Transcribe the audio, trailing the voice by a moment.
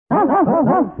Welcome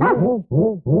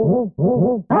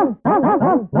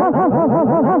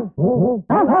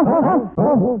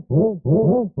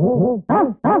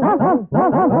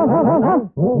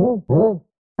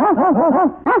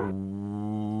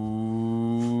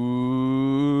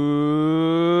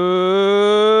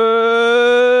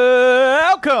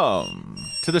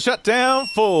to the Shutdown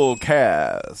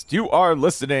Fullcast. You are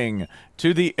listening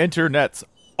to the internet's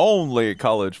only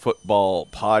college football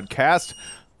podcast.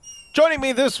 Joining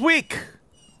me this week,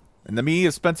 in the me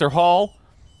of Spencer Hall,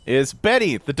 is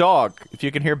Betty, the dog. If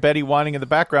you can hear Betty whining in the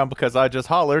background because I just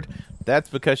hollered, that's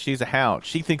because she's a hound.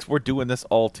 She thinks we're doing this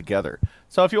all together.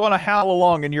 So if you want to howl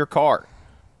along in your car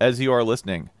as you are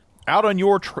listening, out on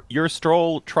your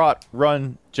stroll, trot,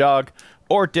 run, jog,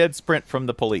 or dead sprint from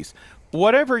the police,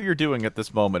 whatever you're doing at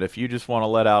this moment, if you just want to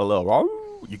let out a little,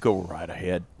 you go right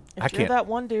ahead. If you're that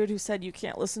one dude who said you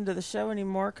can't listen to the show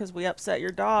anymore because we upset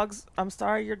your dogs, I'm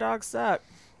sorry, your dogs suck.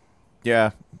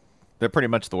 Yeah, they're pretty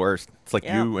much the worst. It's like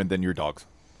you and then your dogs.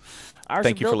 Ours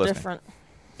Thank are you for built listening.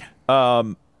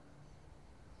 different.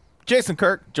 Jason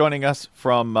Kirk joining us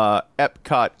from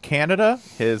Epcot, Canada,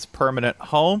 his permanent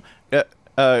home.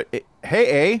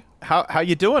 Hey, how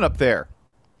you doing up there?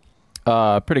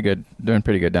 Pretty good. Doing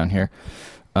pretty good down here.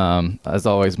 As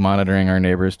always, monitoring our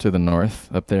neighbors to the north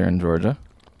up there in Georgia.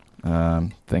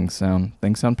 Things sound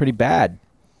pretty bad.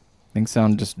 Things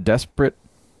sound just desperate.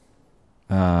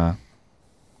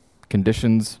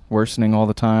 Conditions worsening all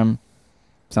the time.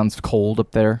 Sounds cold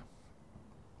up there.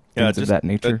 Things of that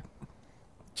nature.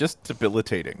 Just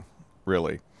debilitating,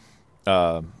 really,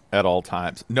 at all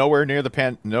times. Nowhere near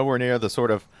the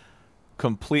sort of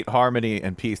complete harmony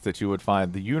and peace that you would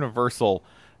find the universal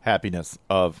happiness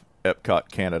of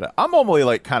Epcot, Canada. I'm only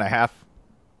like kind of half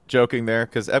joking there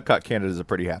because Epcot, Canada is a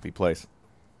pretty happy place.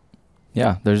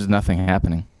 Yeah, there's nothing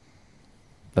happening.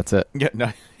 That's it. Yeah,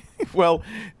 no, well,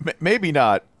 maybe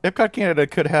not. Epcot, Canada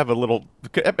could have a little.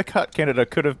 Epcot, Canada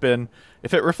could have been,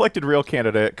 if it reflected real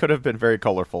Canada, it could have been very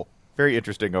colorful, very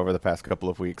interesting over the past couple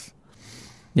of weeks.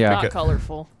 Yeah, not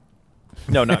colorful.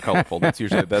 No, not colorful. That's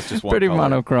just one. Pretty color.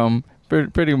 monochrome.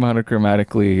 Pretty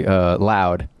monochromatically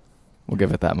loud. We'll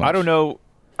give it that much.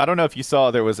 I don't know if you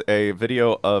saw, there was a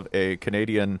video of a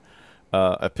Canadian,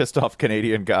 a pissed off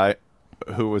Canadian guy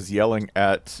who was yelling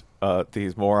at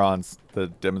these morons, the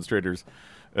demonstrators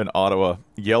in Ottawa,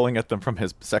 yelling at them from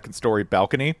his second story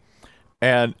balcony,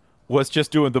 and was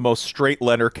just doing the most straight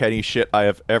Letterkenny shit I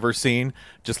have ever seen.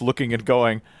 Just looking and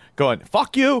going,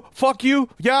 fuck you,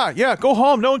 yeah, go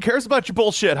home. No one cares about your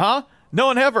bullshit, huh? No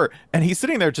one ever. And he's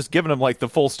sitting there just giving them like the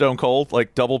full stone cold,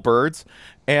 like double birds.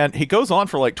 And he goes on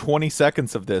for like 20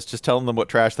 seconds of this, just telling them what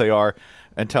trash they are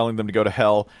and telling them to go to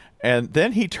hell. And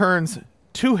then he turns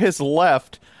to his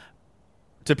left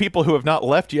to people who have not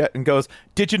left yet and goes,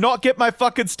 "Did you not get my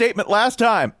fucking statement last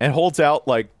time?" And holds out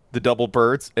like the double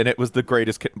birds. And it was the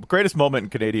greatest moment in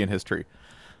Canadian history.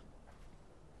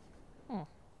 How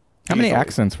many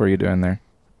accents were you doing there?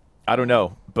 I don't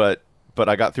know, but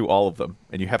I got through all of them,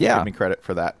 and you have to give me credit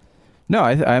for that. No,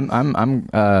 I'm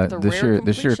the this rare year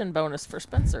completion bonus for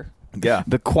Spencer. Yeah,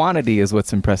 the quantity is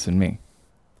what's impressing me.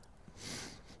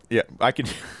 Yeah, I can.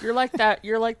 You're like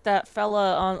that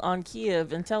fella on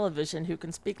Kiev in television who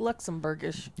can speak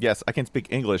Luxembourgish. Yes, I can speak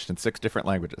English in 6 different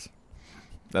languages.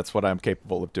 That's what I'm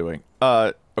capable of doing.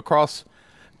 Across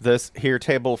this here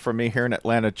table from me here in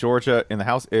Atlanta, Georgia, in the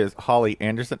house is Holly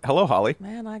Anderson. Hello, Holly.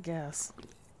 Man, I guess.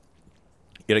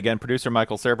 Yet again, producer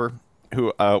Michael Serber,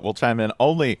 who will chime in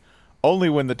only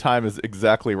when the time is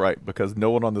exactly right, because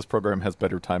no one on this program has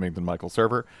better timing than Michael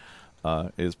Serber,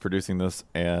 is producing this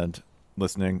and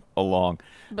listening along.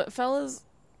 But fellas,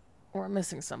 we're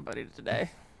missing somebody today.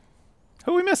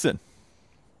 Who are we missing?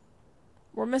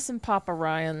 We're missing Papa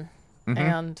Ryan,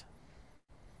 and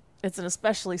it's an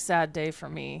especially sad day for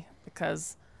me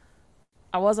because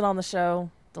I wasn't on the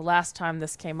show the last time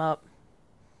this came up,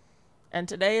 and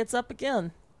today it's up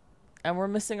again, and we're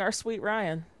missing our sweet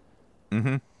Ryan.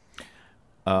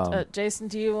 Jason,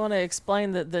 do you want to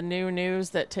explain the new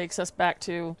news that takes us back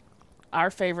to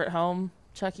our favorite home,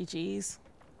 Chuck E. Cheese?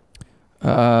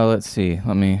 Let's see.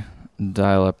 Let me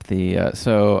dial up the...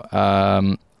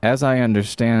 as I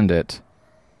understand it,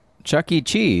 Chuck E.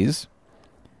 Cheese,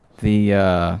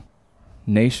 the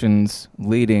nation's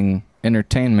leading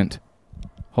entertainment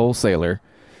wholesaler,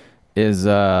 is,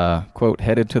 quote,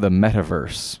 headed to the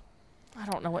metaverse. I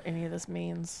don't know what any of this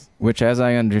means. Which, as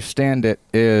I understand it,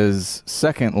 is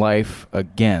Second Life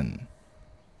again.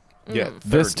 Yeah.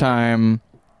 This time,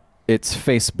 it's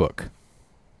Facebook.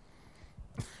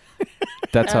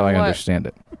 That's how I understand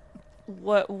it.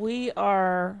 What we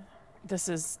are... This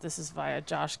is via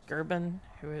Josh Gerben,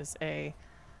 who is a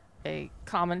a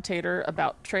commentator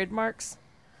about trademarks.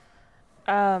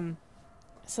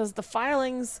 Says the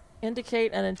filings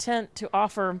indicate an intent to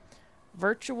offer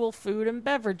virtual food and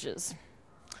beverages,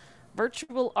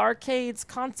 virtual arcades,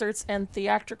 concerts, and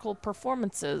theatrical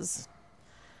performances.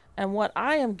 And what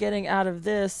I am getting out of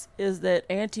this is that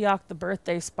Antioch the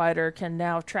birthday spider can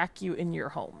now track you in your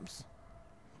homes.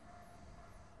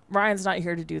 Ryan's not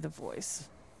here to do the voice.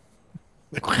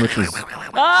 Which is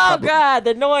Oh God,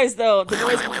 the noise though. The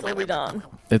noise can still be done.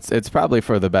 it's probably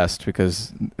for the best,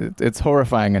 because it's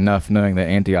horrifying enough knowing that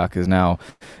Antioch is now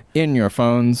in your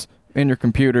phones, in your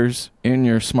computers, in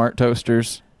your smart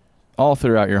toasters, all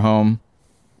throughout your home.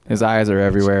 His eyes are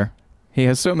everywhere. He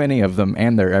has so many of them,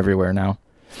 and they're everywhere now.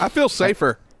 I feel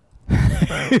safer.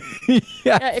 Yeah,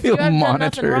 Yeah, if you have done nothing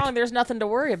monitored. wrong, there's nothing to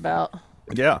worry about.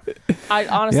 Yeah. I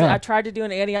honestly, Yeah. I tried to do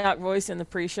an Antioch voice in the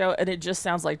pre-show, and it just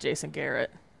sounds like Jason Garrett.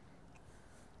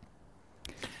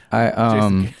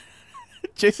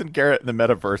 Jason Garrett in the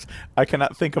metaverse. I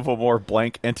cannot think of a more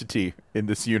blank entity in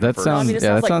this universe. sounds- I mean, it yeah,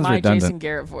 sounds that like sounds my redundant. Jason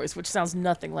Garrett voice, which sounds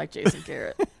nothing like Jason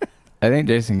Garrett. I think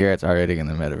Jason Garrett's already in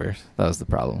the metaverse. That was the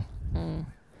problem.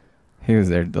 He was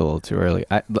there a little too early.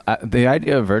 The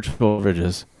idea of virtual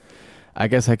beverages, I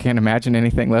guess I can't imagine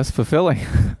anything less fulfilling.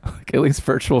 Like, at least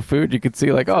virtual food, you could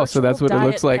see like, oh, so that's what it Virtual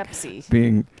looks like Diet Pepsi.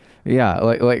 being, yeah,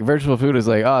 like virtual food is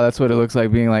like, oh, that's what it looks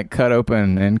like being like cut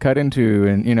open and cut into,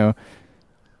 and you know,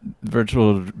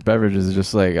 virtual beverages is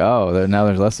just like, oh, now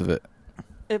there's less of it.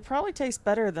 It probably tastes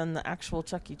better than the actual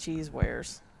Chuck E. Cheese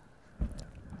wares.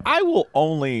 I will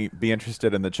only be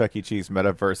interested in the Chuck E. Cheese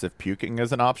metaverse if puking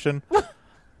is an option.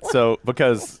 So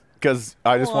because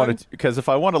I just wanted, because if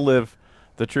I want to live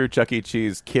the true Chuck E.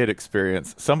 Cheese kid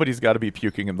experience, somebody's got to be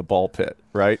puking in the ball pit,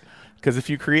 right? Because if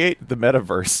you create the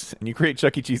metaverse and you create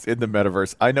Chuck E. Cheese in the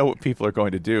metaverse, I know what people are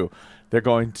going to do. They're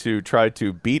going to try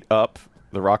to beat up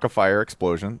the Rock of Fire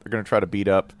explosion. They're going to try to beat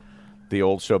up the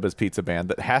old Showbiz Pizza band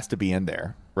that has to be in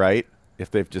there, right? If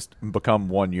they've just become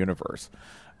one universe.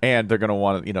 And they're going to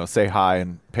want to, you know, say hi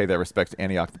and pay their respects to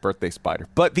Antioch the birthday spider.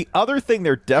 But the other thing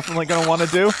they're definitely going to want to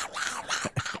do,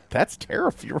 that's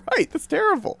terrible. You're right. That's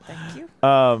terrible. Thank you.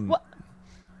 What?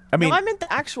 I mean, No, I meant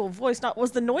the actual voice. Not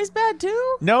was the noise bad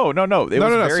too? no. It was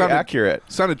very sounded- accurate.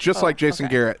 Sounded just like Jason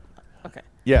okay. Garrett. Okay.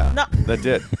 Yeah, No. that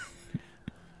did.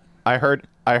 I heard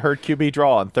QB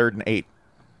draw on 3rd and 8.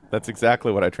 That's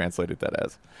exactly what I translated that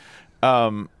as.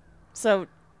 So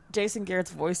Jason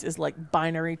Garrett's voice is like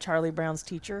binary Charlie Brown's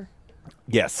teacher.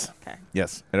 Yes. Okay.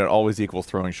 Yes, and it always equals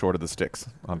throwing short of the sticks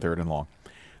on 3rd and long.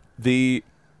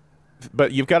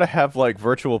 But you've got to have like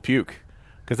virtual puke,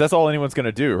 because that's all anyone's going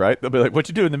to do, right? They'll be like, "What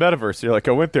you do in the metaverse?" You're like,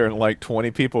 "I went there and like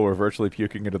 20 people were virtually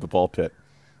puking into the ball pit,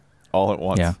 all at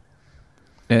once." Yeah.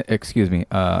 Excuse me.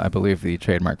 I believe the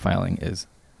trademark filing is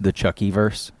the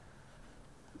Chucky-verse.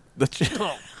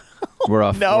 We're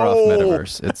off. No. We're off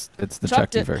metaverse. It's the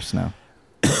Chucked it. Chucky-verse now.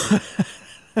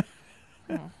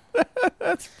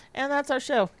 And that's our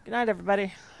show. Good night,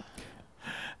 everybody.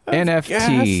 NFT.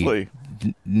 Ghastly.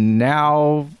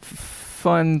 Now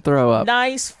fun throw up.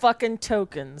 Nice fucking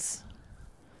tokens.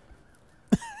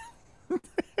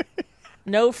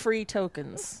 No free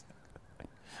tokens.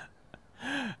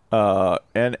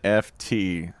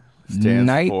 NFT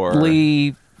stands for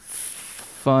Nightly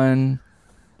fun.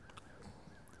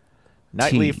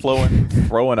 nightly tea.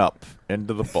 throwing up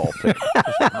into the ball pit.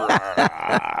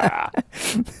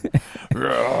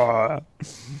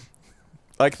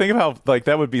 Like, think of how, like,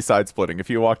 that would be side splitting if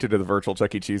you walked into the virtual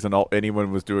Chuck E. Cheese and all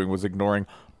anyone was doing was ignoring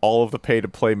all of the pay to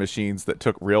play machines that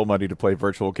took real money to play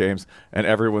virtual games, and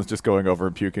everyone's just going over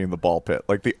and puking in the ball pit.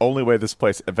 Like, the only way this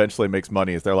place eventually makes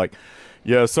money is they're like,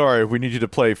 yeah, sorry, we need you to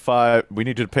pay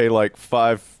like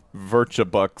 5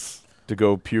 Virtua bucks to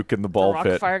go puke in the ball The rock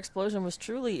pit. fire explosion was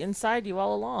truly inside you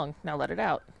all along. Now let it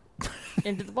out.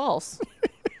 Into the balls.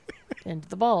 Into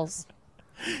the balls.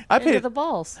 I Into paid the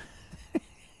balls.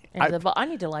 I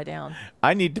need to lie down.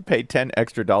 I need to pay $10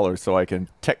 extra so I can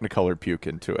Technicolor puke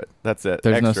into it. That's it.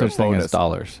 There's no Extra such thing as bonus.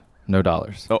 dollars. No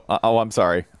dollars. Oh, I'm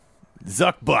sorry.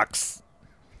 Zuck bucks.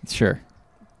 Sure. Wait,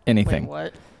 Anything.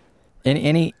 what?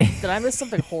 Any. Did I miss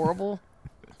something horrible?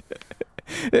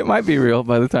 It might be real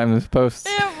by the time this posts.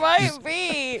 It might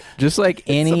be. Just like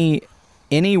any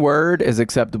word is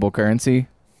acceptable currency.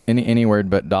 Any word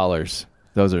but dollars.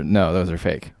 Those are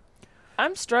fake.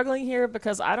 I'm struggling here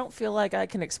because I don't feel like I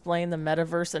can explain the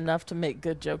metaverse enough to make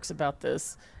good jokes about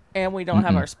this. And we don't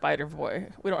have our spider boy.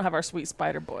 We don't have our sweet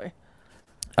spider boy.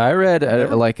 I read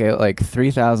a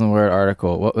 3,000 word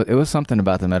article. It was something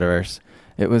about the metaverse.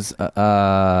 It was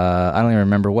I don't even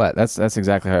remember what. That's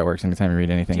exactly how it works. Anytime you read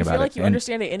anything Do you about feel like it. you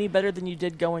understand it any better than you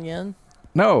did going in?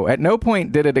 No, at no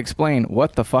point did it explain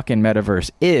what the fucking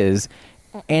metaverse is.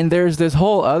 And there's this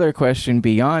whole other question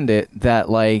beyond it that,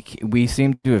 like, we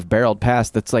seem to have barreled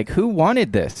past. That's like, who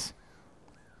wanted this?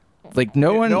 Like,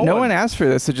 no one asked for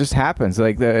this. It just happens.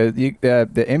 Like, the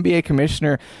NBA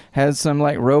commissioner has some,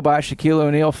 like, robot Shaquille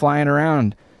O'Neal flying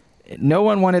around. No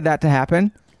one wanted that to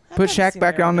happen. Put Shaq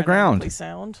back on the ground.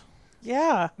 Sound.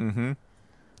 Yeah. Mm-hmm.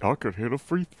 I could hit a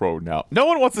free throw now. No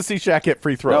one wants to see Shaq hit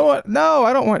free throws. No,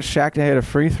 I don't want Shaq to hit a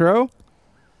free throw.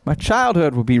 My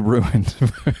childhood will be ruined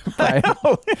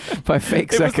by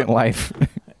fake Second Life.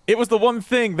 It was the one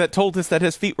thing that told us that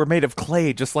his feet were made of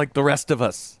clay, just like the rest of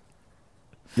us.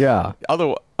 Yeah.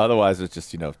 Otherwise, it's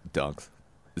just, dunks.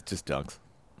 It's just dunks.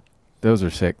 Those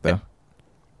are sick, though.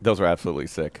 Those are absolutely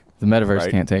sick. The metaverse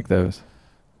can't take those.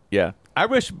 Yeah. I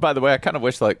kind of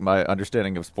wish, like, my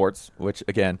understanding of sports, which,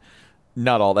 again,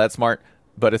 not all that smart,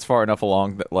 but it's far enough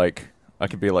along that, like, I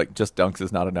could be like, just dunks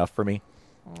is not enough for me.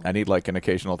 I need, like, an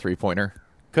occasional three-pointer.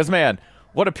 Because, man,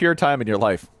 what a pure time in your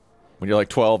life. When you're, like,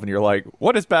 12 and you're like,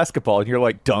 what is basketball? And you're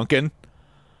like, dunking.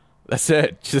 That's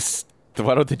it. Just,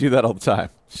 why don't they do that all the time?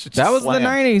 That was slam. The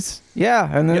 90s. Yeah.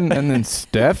 And then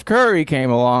Steph Curry came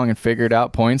along and figured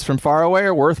out points from far away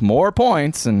are worth more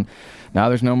points. And now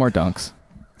there's no more dunks.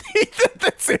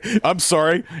 That's it. I'm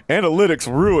sorry.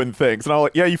 Analytics ruin things. And I'm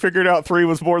like, yeah, you figured out 3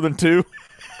 was more than 2?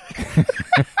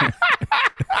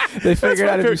 They figured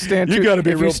out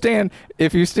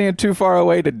if you stand too far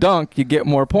away to dunk, you get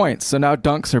more points. So now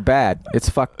dunks are bad. It's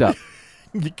fucked up.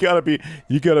 You gotta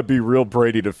be real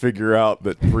Brady to figure out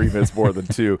that 3 is more than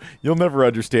 2. You'll never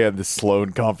understand this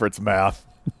Sloan Conference math.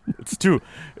 It's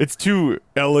too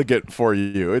elegant for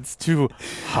you. It's too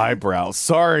highbrow.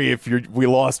 Sorry if we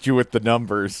lost you with the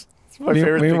numbers. It's my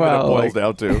favorite thing that it boils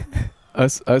down to.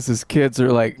 Us as kids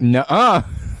are like, nuh-uh.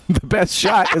 The best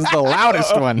shot is the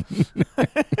loudest one.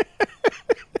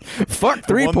 Fuck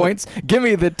 3 points. Give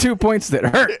me the 2 points that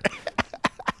hurt.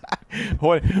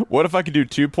 What if I could do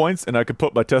 2 points and I could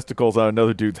put my testicles on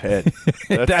another dude's head?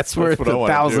 That's worth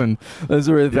 1,000. That's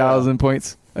worth 1,000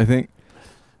 points, I think.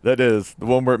 That is the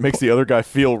one where it makes the other guy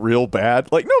feel real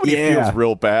bad. Like, nobody feels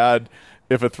real bad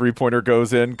if a 3-pointer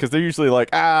goes in, because they're usually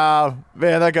like, man,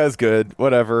 that guy's good.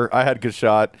 Whatever. I had a good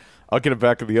shot. I'll get him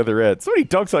back at the other end. Somebody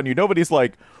dunks on you. Nobody's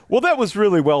like, well, that was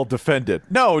really well defended.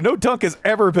 No dunk has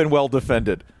ever been well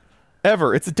defended.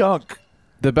 Ever. It's a dunk.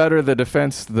 The better the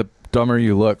defense, the dumber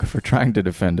you look for trying to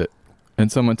defend it.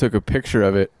 And someone took a picture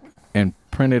of it and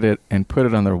printed it and put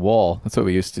it on their wall. That's what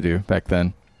we used to do back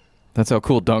then. That's how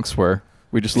cool dunks were.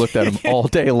 We just looked at them all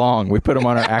day long. We put them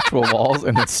on our actual walls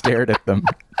and then stared at them.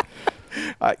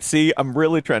 See, I'm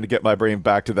really trying to get my brain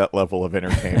back to that level of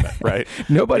entertainment, right?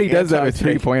 Nobody does that with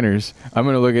 3-pointers. I'm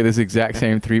going to look at this exact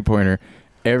same 3-pointer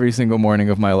every single morning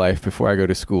of my life before I go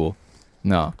to school.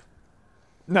 No.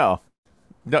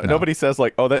 Nobody says,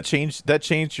 like, oh, that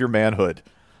changed your manhood.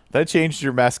 That changed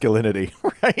your masculinity,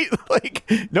 right? Like,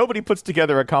 nobody puts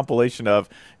together a compilation of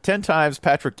 10 times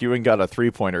Patrick Ewing got a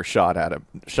 3-pointer shot on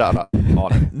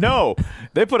him. No,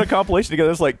 they put a compilation together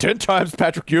that's like 10 times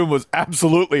Patrick Ewing was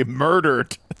absolutely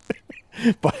murdered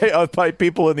by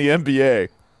people in the NBA.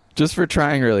 Just for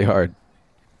trying really hard.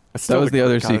 That was the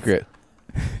other secret.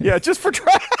 Yeah, just for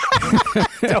trying.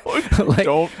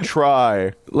 Don't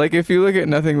try. Like, if you look at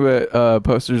nothing but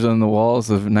posters on the walls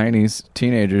of 90s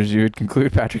teenagers, you would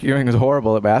conclude Patrick Ewing was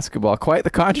horrible at basketball. Quite the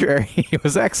contrary. He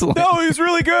was excellent. No, he was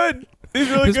really good.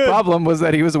 His problem was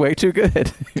that he was way too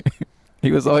good.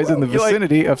 He was always in the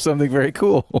vicinity of something very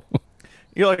cool.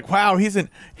 You're like, wow, he's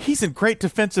in great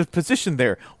defensive position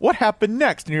there. What happened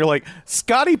next? And you're like,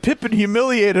 Scottie Pippen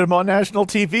humiliated him on national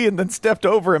TV and then stepped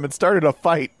over him and started a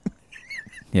fight.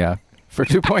 Yeah. For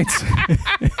 2 points.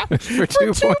 For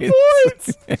 2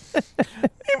 points.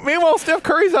 Meanwhile, Steph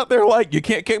Curry's out there like, you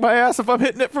can't kick my ass if I'm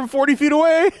hitting it from 40 feet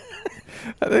away.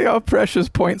 I think how precious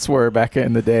points were back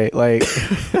in the day. Like,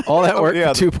 all that work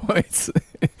for 2 points.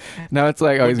 Now it's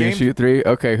like, he's going to shoot 3?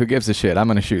 Okay, who gives a shit? I'm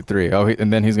going to shoot 3.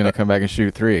 And then he's going to come back and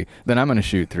shoot 3. Then I'm going to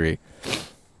shoot 3.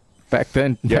 Back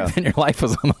then, your life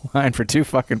was on the line for 2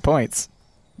 fucking points.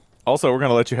 Also, we're going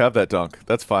to let you have that dunk.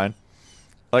 That's fine.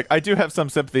 Like, I do have some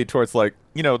sympathy towards, like,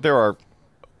 there are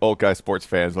old guy sports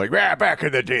fans like, back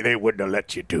in the day, they wouldn't have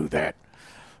let you do that.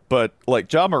 But,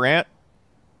 like, Ja Morant,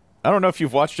 I don't know if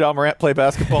you've watched Ja Morant play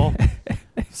basketball.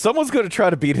 Someone's going to try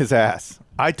to beat his ass.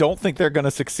 I don't think they're going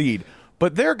to succeed,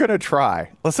 but they're going to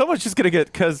try. Well, someone's just going to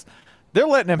because they're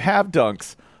letting him have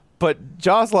dunks. But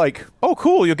Ja's like, oh,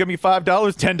 cool, you'll give me $5,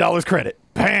 $10 credit.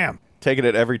 Bam! Taking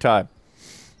it every time.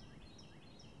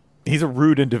 He's a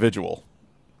rude individual.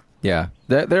 Yeah,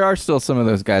 there are still some of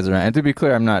those guys around. And to be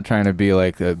clear, I'm not trying to be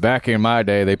like, back in my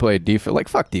day, they played defense. Like,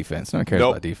 fuck defense. No one cares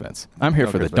about defense. I'm here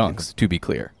for the dunks, to be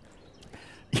clear.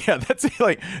 Yeah, that's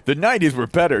like the 90s were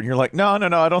better. And you're like, no,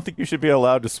 I don't think you should be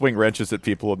allowed to swing wrenches at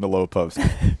people in the low post.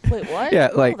 Wait, what? Yeah,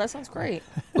 like, that sounds great.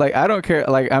 Like, I don't care.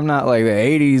 Like, I'm not like the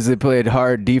 80s, they played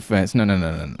hard defense. No,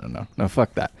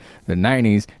 fuck that. The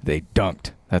 90s, they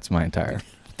dunked. That's my entire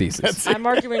thesis. I'm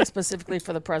arguing specifically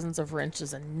for the presence of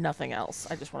wrenches and nothing else.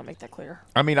 I just want to make that clear.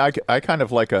 I mean, I kind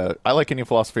of like I like any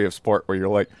philosophy of sport where you're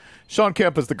like, Sean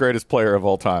Kemp is the greatest player of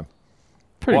all time.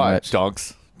 Pretty much.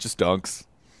 Dunks. Just dunks.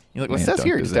 You're like, well, it says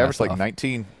here he just averaged like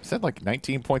 19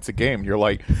 points a game. You're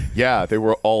like, yeah, they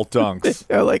were all dunks.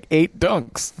 They're like 8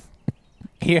 dunks.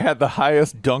 He had the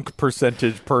highest dunk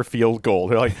percentage per field goal.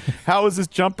 They're like, how was his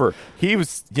jumper? He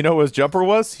was, you know what his jumper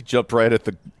was? He jumped right at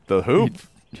the hoop.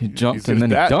 He jumped and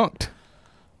then he dunked.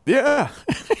 Yeah.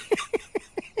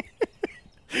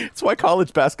 That's why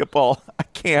college basketball, I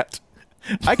can't.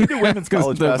 I can do women's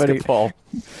college basketball.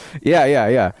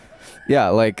 Yeah,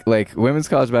 like women's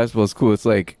college basketball is cool. It's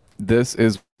like, this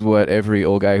is what every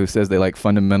old guy who says they like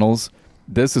fundamentals,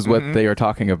 this is what they are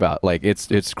talking about. Like,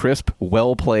 it's crisp,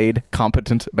 well played,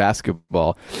 competent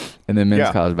basketball, and then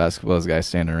men's college basketball is guys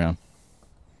standing around.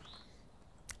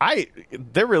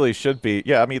 There really should be.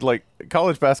 Yeah, I mean, like,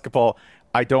 college basketball,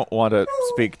 I don't want to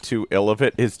speak too ill of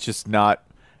it. It's just not.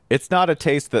 It's not a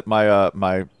taste that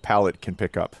my palate can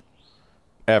pick up,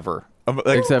 ever.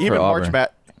 Like, Except even for March Auburn.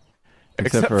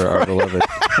 Except for our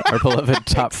beloved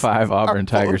top 5 Auburn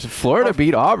Tigers. Florida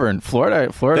beat Auburn.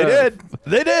 Florida.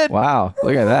 They did. Wow,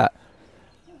 look at that.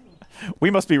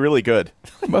 We must be really good.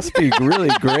 Must be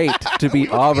really great to beat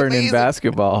Auburn in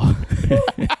basketball.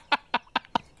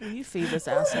 Will you feed this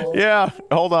asshole? Yeah,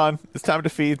 hold on. It's time to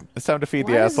feed the Why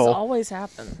asshole. does this always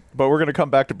happen? But we're gonna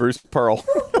come back to Bruce Pearl.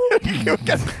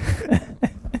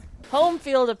 Home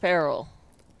Field Apparel.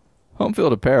 Home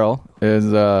Field Apparel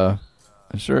is a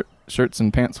shirts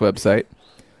and pants website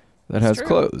that has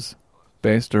clothes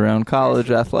based around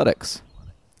college athletics.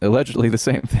 Allegedly the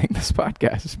same thing this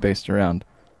podcast is based around.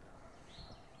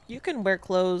 You can wear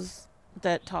clothes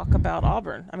that talk about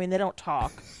Auburn. I mean, they don't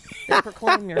talk. They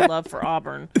proclaim your love for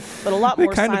Auburn, but a lot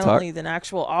more silently than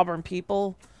actual Auburn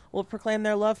people will proclaim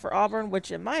their love for Auburn,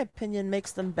 which in my opinion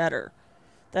makes them better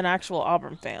than actual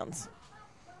Auburn fans.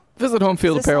 Visit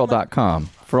homefieldapparel.com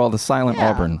for all the silent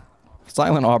Auburn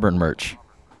merch.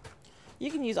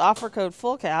 You can use offer code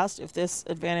FULLCAST if this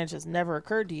advantage has never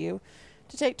occurred to you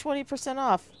to take 20%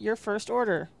 off your first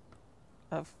order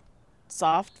of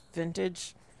soft,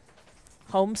 vintage,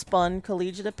 homespun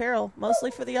collegiate apparel, mostly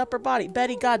for the upper body.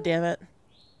 Betty, goddammit.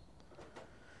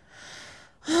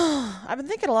 I've been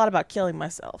thinking a lot about killing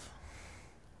myself.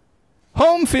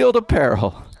 Home Field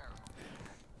Apparel,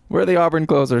 where the Auburn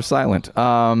clothes are silent.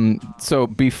 So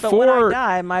before... But when I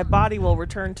die, my body will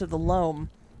return to the loam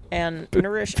and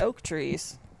nourish oak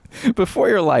trees. Before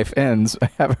your life ends, I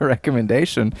have a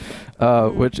recommendation,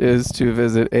 which is to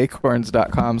visit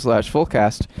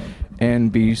acorns.com/fullcast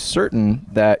and be certain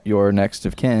that your next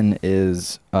of kin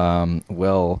is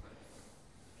well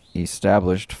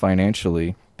established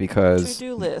financially, because...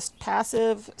 To-do list: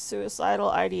 passive suicidal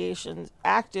ideations,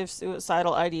 active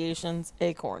suicidal ideations,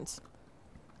 acorns.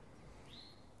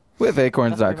 With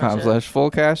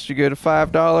acorns.com/fullcast, you get a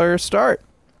 $5 start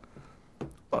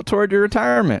toward your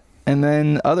retirement. And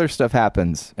then other stuff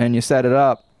happens, and you set it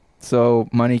up so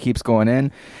money keeps going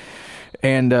in,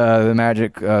 and the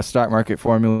magic stock market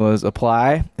formulas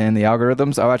apply, and the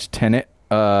algorithms. I watched Tenet,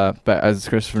 but as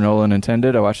Christopher Nolan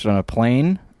intended, I watched it on a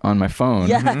plane on my phone.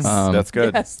 Yes, that's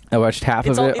good. Yes. I watched half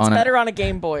of it. It's better on a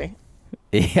Game Boy.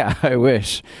 Yeah, I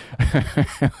wish.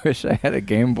 I wish I had a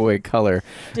Game Boy Color.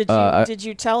 Did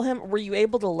you tell him? Were you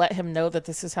able to let him know that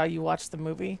this is how you watch the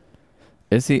movie?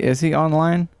 Is he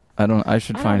online? I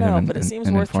should find him. But it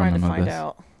seems worth trying to find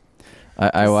out.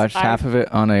 I watched half of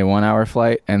it on a 1-hour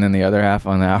flight, and then the other half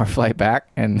on the hour flight back,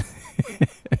 and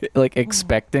like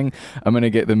expecting I'm gonna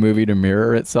get the movie to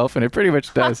mirror itself, and it pretty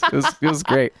much does. It was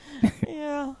great.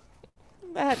 Yeah,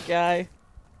 that guy.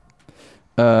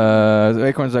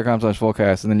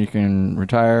 Acorns.com/fullcast, and then you can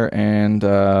retire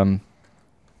and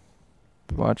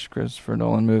watch Christopher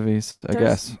Nolan movies. I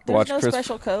guess. There's no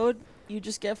special code. You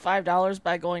just get $5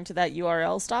 by going to that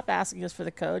URL. Stop asking us for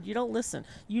the code. You don't listen.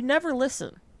 You never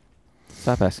listen.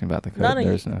 Stop asking about the code.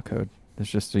 There's no code. There's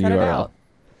just a Cut URL. It out.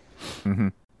 Mm-hmm.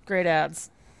 Great ads.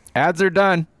 Ads are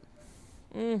done.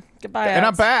 Goodbye, ads. And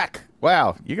I'm back.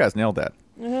 Wow, you guys nailed that.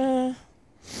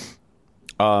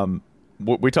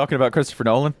 We talking about Christopher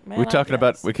Nolan? Man, we talking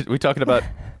about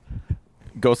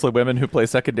ghostly women who play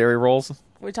secondary roles?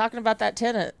 We're talking about that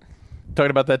Tenet.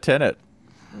 Talking about that Tenet.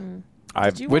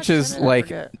 Did you which watch is Tenet? I like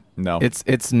forget. No.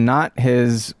 it's not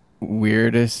his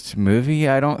weirdest movie,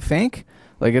 I don't think.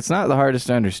 Like, it's not the hardest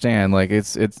to understand. Like,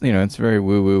 it's it's very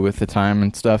woo woo with the time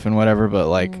and stuff and whatever, but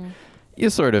like you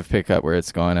sort of pick up where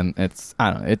it's going, and it's,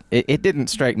 I don't know, it didn't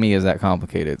strike me as that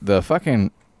complicated. The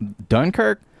fucking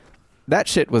Dunkirk, that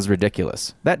shit was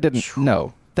ridiculous. That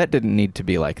didn't need to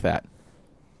be like that.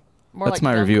 More That's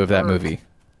like my review of that Dunkirk. movie.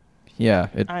 Yeah,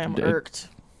 I am irked.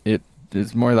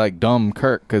 It's more like dumb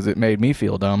Kirk because it made me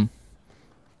feel dumb,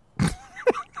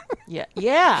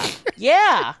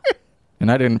 Yeah.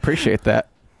 and I didn't appreciate that.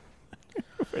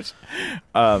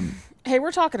 Hey,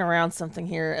 we're talking around something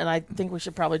here, and I think we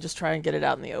should probably just try and get it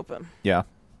out in the open. Yeah.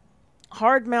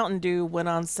 Hard Mountain Dew went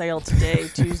on sale today,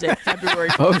 Tuesday, February.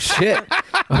 Oh shit!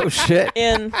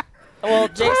 Well,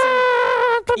 Jason,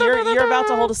 you're about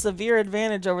to hold a severe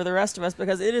advantage over the rest of us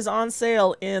because it is on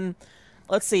sale in.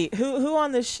 Let's see, who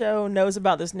on this show knows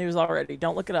about this news already?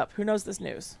 Don't look it up. Who knows this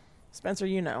news? Spencer,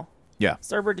 you know. Yeah.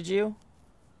 Cerber, did you?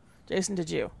 Jason, did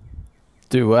you?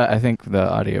 Do what? I think the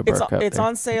audio broke up. It's there.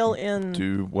 on sale in.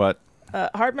 Do what?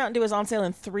 Hard Mountain Dew is on sale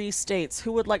in 3 states.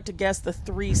 Who would like to guess the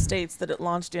 3 states that it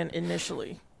launched in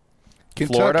initially?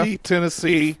 Kentucky, Florida?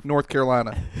 Tennessee, North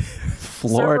Carolina.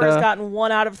 Florida. Cerber has gotten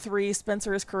 1 out of 3.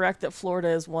 Spencer is correct that Florida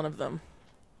is one of them.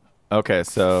 Okay,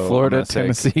 so Florida, I'm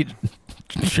gonna take- Tennessee,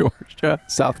 Georgia,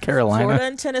 South Carolina. Florida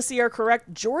and Tennessee are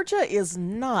correct. Georgia is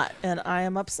not, and I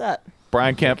am upset.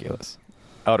 Brian Kemp, Ridiculous.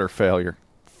 utter failure.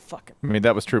 Fucking I mean,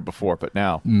 that was true before, but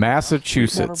now. whatever,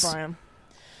 Massachusetts. Brian.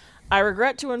 I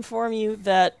regret to inform you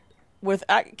that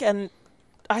and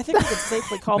I think we could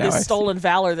safely call Now I this see. stolen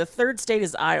valor. The 3rd state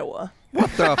is Iowa. What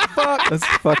the fuck? That's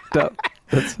fucked up.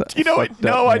 That's You know what? fucked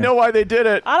No, up, I man. know why they did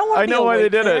it. I don't want to I know why they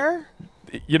did there.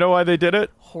 it. You know why they did it?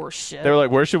 Horse shit. They were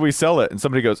like, "Where should we sell it?" And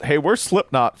somebody goes, "Hey, where's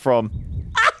Slipknot from?"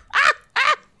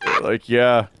 They're like,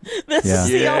 "Yeah, this Yeah. is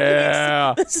the Yeah.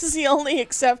 only this is the only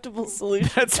acceptable solution.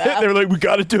 that's to it." have. They were like, "We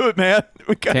got to do it, man.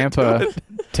 We got to do it."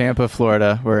 Tampa,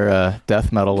 Florida, where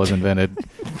death metal was invented.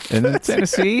 And then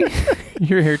Tennessee,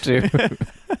 you're here too.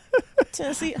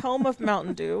 Tennessee, home of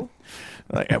Mountain Dew.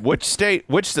 Like, which state?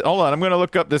 Hold on, I'm going to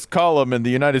look up this column in the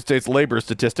United States labor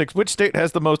statistics. Which state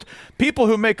has the most people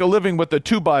who make a living with a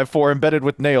 2x4 embedded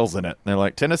with nails in it? And they're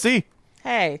like, Tennessee.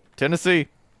 Hey, Tennessee.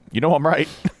 You know I'm right.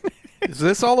 Is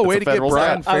this all the way a to get federal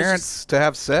Brian stat. I was Ferentz to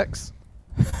have sex?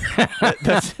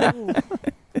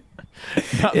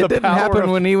 Not It the didn't power happen of-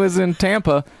 when he was in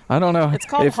Tampa. I don't know. it's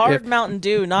called if, Hard Mountain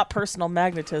Dew, not personal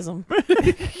magnetism.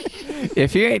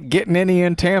 If you ain't getting any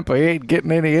in Tampa, you ain't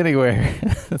getting any anywhere.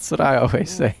 That's what I always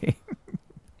say.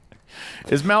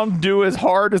 Is Mountain Dew as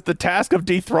hard as the task of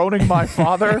dethroning my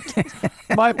father,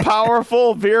 my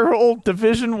powerful, virile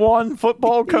Division I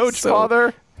football coach so-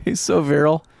 father? He's so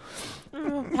virile.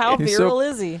 How He's virile so-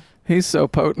 is he? He's so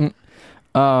potent.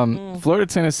 Florida,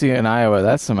 Tennessee, and Iowa.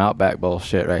 That's some Outback Bowl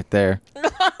shit right there.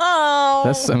 Oh,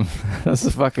 That's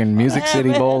a fucking Music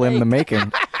City Bowl in the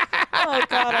making. oh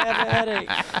God, I have a headache.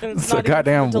 And It's not a even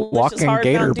goddamn from delicious walking Hard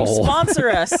gator Mountain Dew. bowl. Sponsor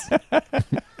us.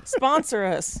 Sponsor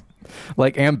us.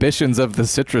 Like ambitions of the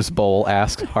Citrus Bowl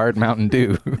asked Hard Mountain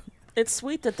Dew. It's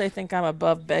sweet that they think I'm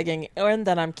above begging, and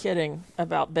that I'm kidding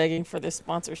about begging for this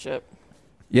sponsorship.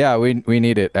 Yeah, we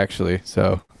need it actually.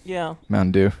 So Yeah,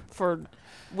 Mountain Dew.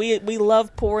 we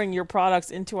love pouring your products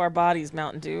into our bodies,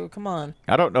 Mountain Dew. Come on.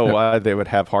 I don't know why they would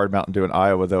have Hard Mountain Dew in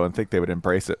Iowa, though, and think they would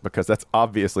embrace it, because that's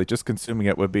obviously just consuming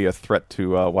it would be a threat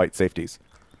to white safeties,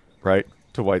 right?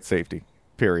 To white safety,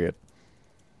 period.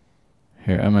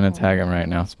 Here, I'm gonna tag him right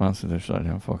now. Sponsor the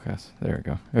Shutdown Forecast. There we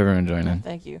go. Everyone join in.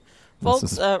 Thank you. This Folks,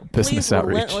 is please business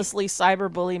outreach. relentlessly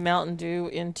cyberbully Mountain Dew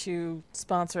into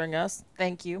sponsoring us.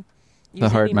 Thank you. Use The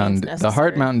Hard any means Mountain, the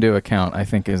Hard necessary. Mountain Dew account, I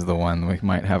think, is the one we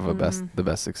might have the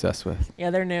best success with, Yeah,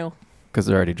 they're new. because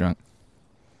they're already drunk.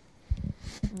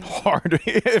 Hard.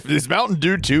 Is Mountain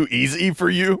Dew too easy for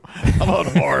you? How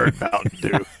about hard Mountain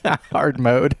Dew? Hard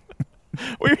mode,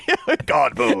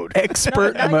 God mode.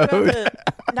 expert now mode.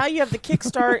 Now you have the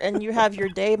kickstart, and you have your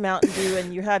day Mountain Dew,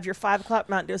 and you have your 5 o'clock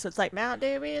Mountain Dew. So it's like Mountain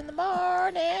Dew in the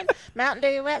morning, Mountain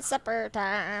Dew at supper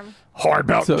time, Hard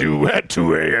Mountain So- Dew at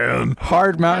 2 a.m.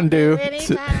 Hard Mountain Dew.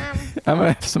 anytime. I'm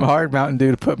gonna have some Hard Mountain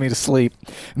Dew to put me to sleep,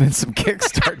 and then some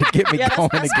Kickstart to get me Yeah, going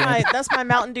that's again. that's my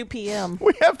Mountain Dew PM.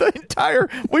 We have the entire.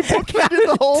 We bookended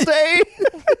the whole day.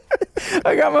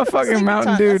 I got my fucking Sleepy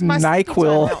Mountain time. Dew That's my sleepy time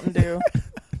NyQuil Mountain Dew.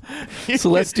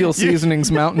 Celestial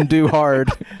Seasonings Mountain Dew Hard.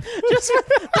 Just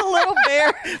the little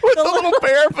bear. With the little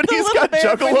bear, but the he's little got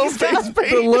bear, but juggalo he's got- face The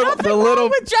paint.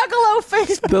 With Juggalo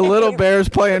face. the little bear's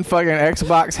playing fucking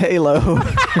Xbox Halo.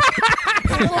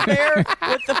 little bear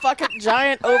with the fucking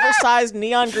giant, oversized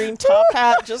neon green top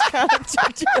hat just kind of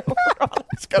tipped over on it.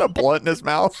 He's got a blunt in his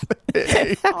mouth.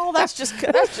 Oh, that's just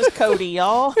Cody,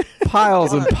 y'all.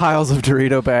 Piles and piles of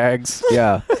Dorito bags.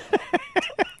 Yeah.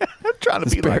 I'm trying to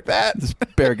be like that. This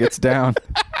bear gets down.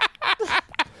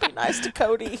 Be nice to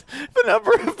Cody. The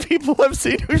number of people I've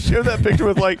seen who share that picture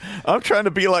with like, I'm trying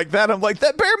to be like that. I'm like,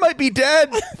 that bear might be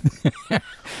dead.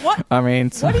 What? I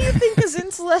mean, What do you think is in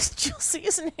Celestial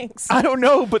Seasonings? I don't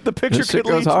know, but the picture This shit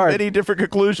could lead goes to hard. many different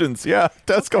conclusions. Yeah, it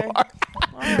does go Okay. hard.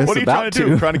 it's What are you trying about to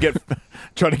do?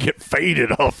 Trying to get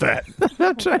faded off that.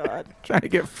 I'm trying to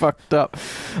get fucked up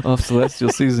off Celestial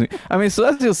Season. I mean,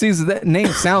 Celestial Season. That name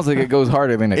sounds like it goes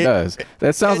harder than it does.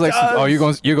 That sounds it like does. oh,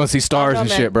 you're gonna see stars No, and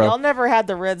man, shit, bro. Y'all never had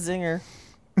the Red Zinger,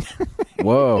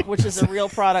 Whoa, which is a real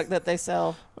product that they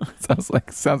sell.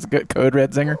 sounds good. Code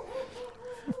Red Zinger.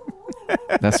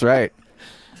 That's right.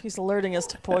 He's alerting us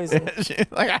to poison.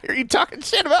 Like, I hear you talking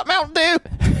shit about Mountain Dew.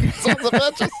 Sons of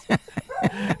bitches.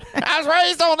 I was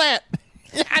raised on that.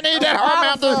 I need that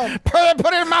hard Mountain Dew.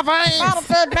 Put it in my veins. Bottle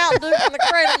fed Mountain Dew in the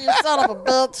cradle, you son of a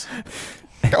bitch.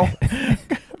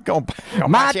 Go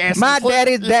My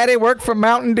daddy's daddy worked for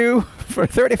Mountain Dew for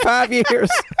 35 years.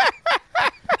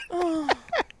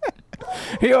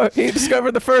 He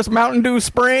discovered the first Mountain Dew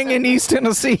spring in East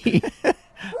Tennessee.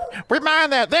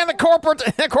 Remind that. Then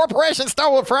the corporation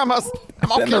stole it from us. I'm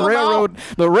gonna Then kill them all.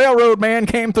 the railroad man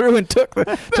came through and took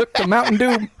the Mountain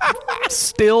Dew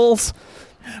stills.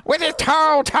 With his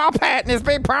tall top hat and his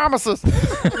big promises.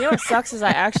 You know what sucks is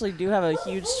I actually do have a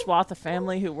huge swath of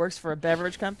family who works for a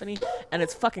beverage company, and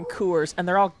it's fucking Coors, and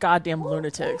they're all goddamn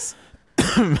lunatics.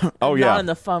 Oh, yeah. Not in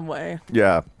the fun way.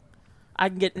 Yeah. I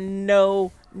can get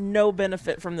no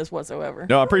benefit from this whatsoever.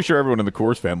 No, I'm pretty sure everyone in the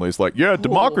Coors family is like, yeah,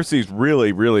 democracy's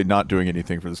really, really not doing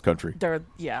anything for this country.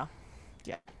 Yeah.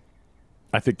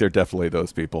 I think they're definitely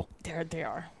those people. They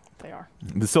are.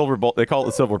 The silver bullet. They call it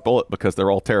the silver bullet because they're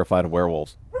all terrified of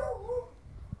werewolves.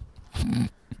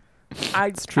 I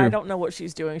true. don't know what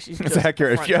she's doing. She's It's just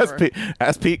accurate. If you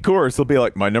ask Pete Coors, he'll be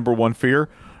like, my number one fear,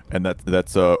 and that's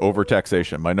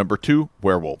overtaxation. My number two,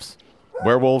 werewolves.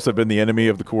 Werewolves have been the enemy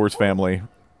of the Coors family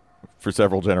for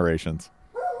several generations.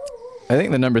 I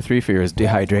think the number 3 fear is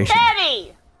dehydration.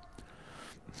 Daddy!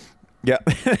 Yeah.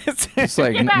 It's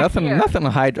like Get back nothing. here. Nothing.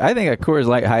 I think a Coors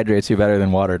Light hydrates you better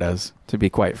than water does. To be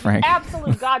quite frank.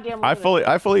 Absolute goddamn I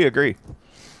lunatic. fully agree.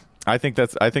 I think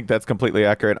that's completely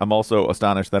accurate. I'm also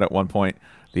astonished that at one point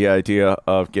the idea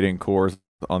of getting Coors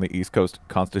on the East Coast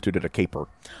constituted a caper.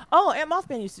 Oh, Aunt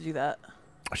Mothman used to do that.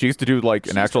 She used to do like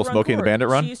She an used actual to run Smokey and the Coors. Bandit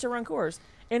run. She used to run Coors.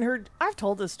 I've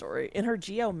told this story, in her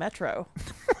Geo Metro.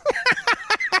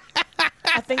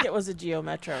 I think it was a Geo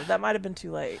Metro. That might have been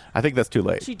too late. I think that's too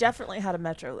late. She definitely had a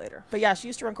Metro later. But yeah, she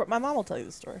used to run Coors. My mom will tell you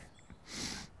the story.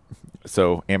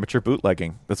 So amateur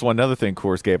bootlegging. That's one other thing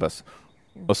Coors gave us.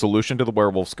 A solution to the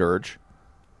werewolf scourge,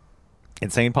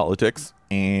 insane politics,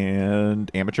 and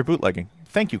amateur bootlegging.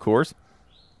 Thank you, Coors.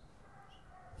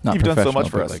 Not You've done so professional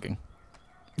much for us. bootlegging.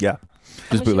 Yeah.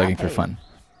 Just much you bootlegging got for paid? fun.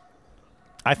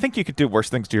 I think you could do worse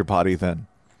things to your body than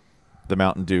the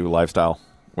Mountain Dew lifestyle,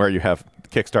 where you have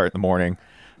kickstart in the morning,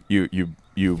 you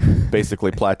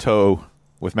basically plateau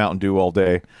with Mountain Dew all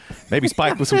day, maybe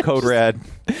spike with some Code Red,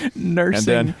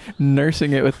 Nursing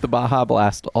it with the Baja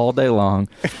Blast all day long.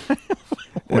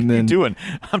 What are you doing?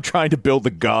 I'm trying to build the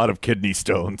god of kidney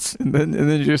stones. And then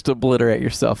you just obliterate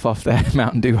yourself off that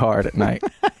Mountain Dew hard at night.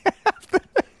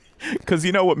 Because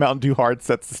you know what Mountain Dew Hard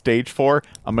sets the stage for?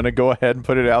 I'm going to go ahead and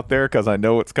put it out there because I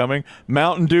know it's coming.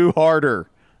 Mountain Dew Harder.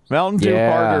 Mountain Dew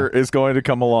Yeah. Harder is going to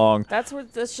come along. That's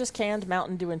just canned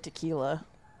Mountain Dew and tequila.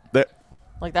 That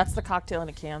Like, that's the cocktail in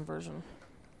a can version.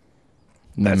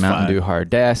 And then That's Mountain fine. Dew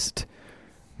Hardest,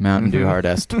 Mountain Dew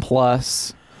Hardest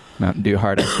Plus, Mountain Dew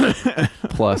Hardest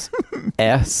Plus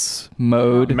S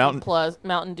mode.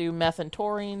 Mountain Dew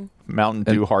methamphetamine. Mountain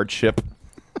Dew Hardship.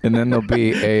 And then there'll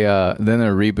be a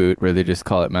reboot where they just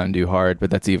call it Mountain Dew Hard, but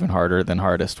that's even harder than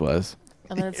Hardest was.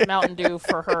 And then it's Mountain Dew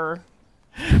for her.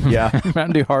 Yeah.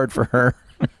 Mountain Dew Hard for her.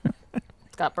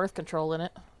 It's got birth control in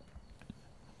it.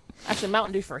 Actually,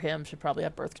 Mountain Dew for him should probably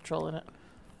have birth control in it.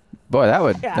 Boy, Yeah,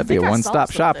 I that'd be a think I one-stop saw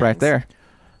some shop right things. there.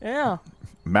 Yeah.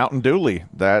 Mountain Dewly.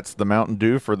 That's the Mountain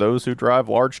Dew for those who drive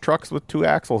large trucks with 2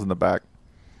 axles in the back.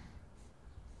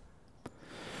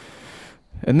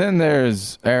 And then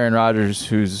there's Aaron Rodgers,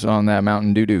 who's on that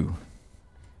Mountain Dew.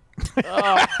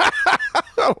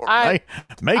 I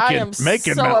am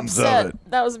making so mountains upset. of it.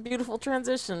 That was a beautiful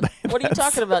transition. What are you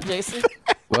talking about, Jason?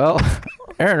 Well,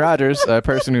 Aaron Rodgers, a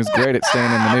person who's great at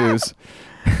staying in the news.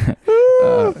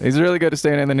 He's really good at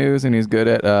staying in the news, and he's good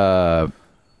at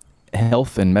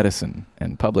health and medicine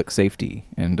and public safety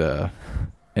and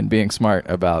and being smart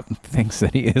about things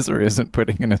that he is or isn't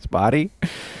putting in his body.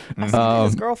 I see that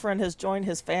his girlfriend has joined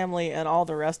his family and all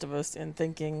the rest of us in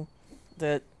thinking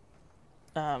that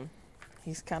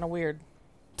he's kind of weird.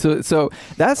 So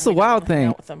that's the we don't wild wanna hang thing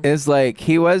out with him. is like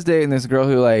he was dating this girl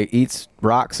who like eats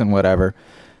rocks and whatever,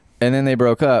 and then they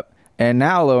broke up, and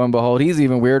now lo and behold he's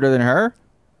even weirder than her,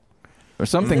 or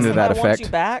something This to is that I want you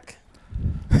effect. back.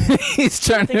 He's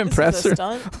trying to Think this impress is a her.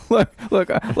 stunt? Look!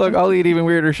 I'll eat even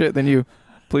weirder shit than you.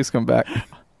 Please come back.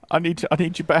 I need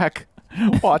you back.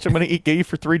 Watch, I'm gonna eat ghee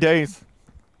for 3 days.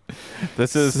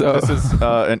 This is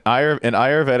an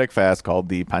Ayurvedic fast called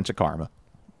the Panchakarma,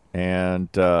 and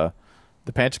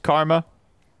the Panchakarma.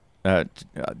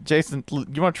 Jason,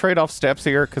 you want to trade off steps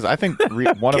here? Because I think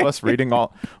one of us reading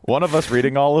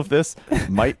all of this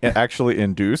might actually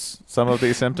induce some of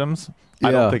these symptoms. I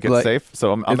Yeah, don't think it's like, safe,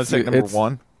 so I'm going to take number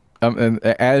one. And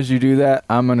as you do that,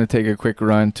 I'm going to take a quick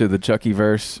run to the Chucky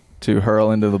verse to hurl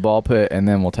into the ball pit, and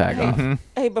then we'll tag off.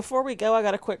 Hey, before we go, I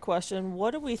got a quick question. What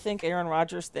do we think Aaron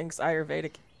Rodgers thinks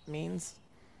Ayurvedic means?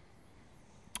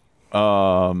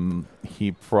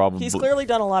 He probably He's clearly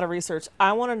done a lot of research.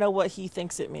 I want to know what he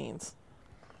thinks it means.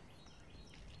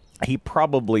 he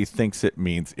probably thinks it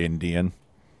means Indian.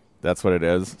 That's what it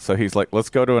is. So he's like, let's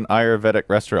go to an Ayurvedic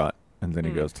restaurant, and then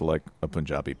he goes to like a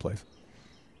Punjabi place.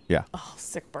 Yeah. Oh,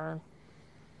 sick burn.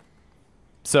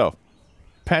 So,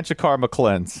 Panchakarma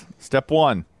cleanse. Step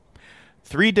 1.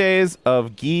 3 days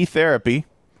of ghee therapy.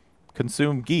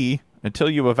 Consume ghee until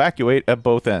you evacuate at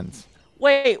both ends.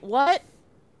 Wait, what?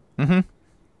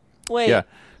 Wait. Yeah.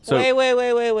 So,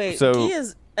 wait. so-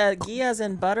 Ghee as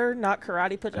in butter, not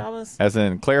karate pajamas. as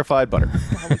in clarified butter.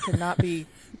 Oh, we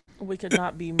could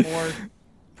not be more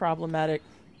problematic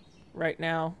right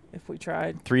now if we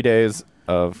tried. 3 days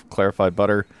of clarified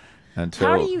butter until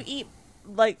How do you eat?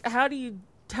 Like, how do you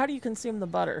consume the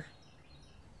butter?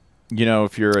 you know,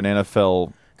 if you're an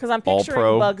NFL Because I'm All picturing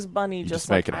pro, Bugs Bunny you just just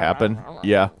make like, it happen.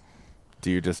 Yeah. Do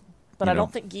you just But you I know,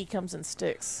 don't think ghee comes in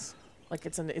sticks. Like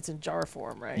it's in jar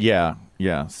form, right? Yeah.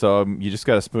 So you just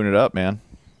got to spoon it up, man.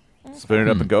 Spoon it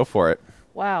up and go for it.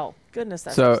 Wow. Goodness,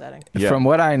 that's So, upsetting. Yeah. from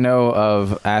what I know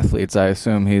of athletes, I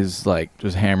assume he's like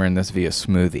just hammering this via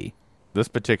smoothie. This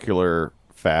particular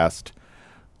fast,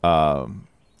 boy,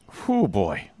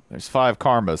 there's 5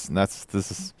 karmas, and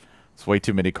it's way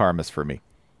too many karmas for me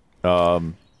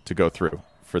to go through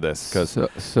for this. Because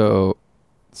So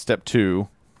step 2,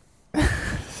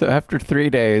 after 3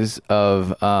 days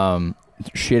of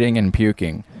shitting and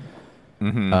puking,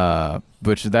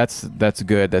 which that's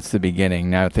good. That's the beginning.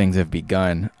 Now things have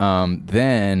begun.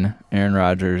 Then Aaron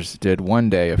Rodgers did 1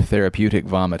 day of therapeutic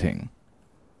vomiting.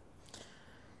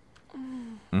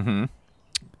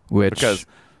 Which Because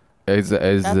is the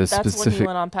That's when he specific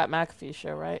went on Pat McAfee's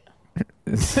show, right?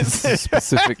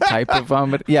 specific type of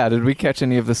vomit. Yeah, did we catch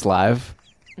any of this live?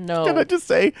 No. can I just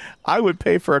say, I would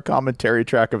pay for a commentary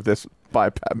track of this by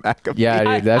Pat McAfee. Yeah,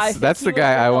 I dude, that's think the he was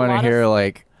guy I doing a want to lot hear of-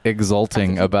 like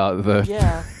exulting about the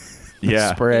Yeah.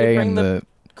 Yeah. spray bring and the-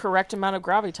 Correct amount of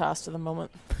gravitas to the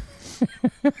moment.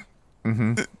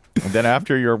 And then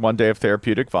after your 1 day of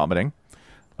therapeutic vomiting,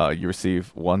 you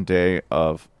receive 1 day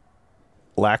of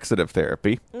laxative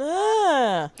therapy.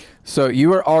 Ah. So you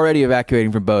were already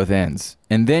evacuating from both ends,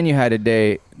 and then you had a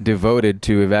day devoted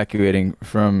to evacuating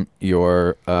from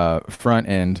your front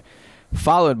end,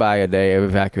 followed by a day of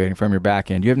evacuating from your back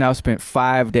end. You have now spent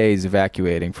 5 days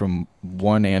evacuating from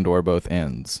one and or both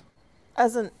ends.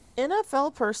 As an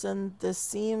NFL person, this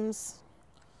seems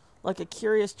like a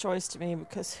curious choice to me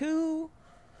because who,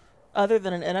 other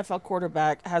than an NFL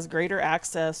quarterback, has greater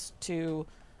access to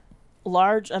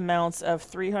large amounts of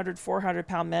 300,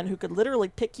 400-pound men who could literally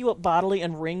pick you up bodily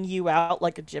and wring you out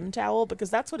like a gym towel?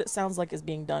 Because that's what it sounds like is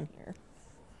being done here.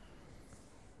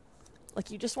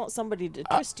 Like you just want somebody to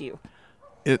twist you.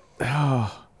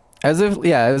 As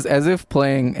if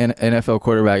playing an NFL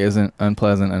quarterback isn't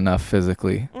unpleasant enough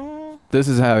physically. This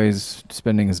is how he's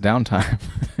spending his downtime.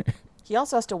 He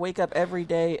also has to wake up every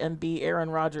day and be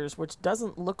Aaron Rodgers, which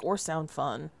doesn't look or sound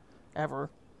fun, ever.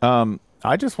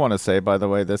 I just want to say, by the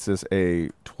way, this is a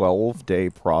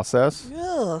 12-day process.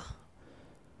 Ugh.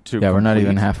 Yeah, we're not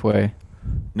even complete. halfway.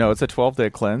 No, it's a 12-day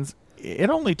cleanse. It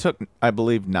only took, I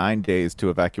believe, 9 days to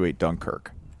evacuate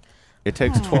Dunkirk. It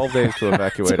takes 12 days to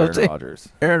evacuate So Aaron Rodgers.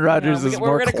 Aaron Rodgers is we're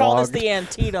more going to call this clogged, the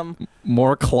Antietam.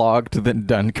 more clogged than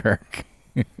Dunkirk.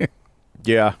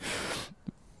 Yeah.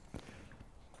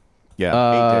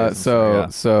 Yeah. 8 days.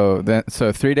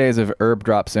 So 3 days of herb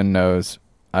drops in nose.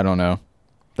 I don't know.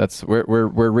 That's we're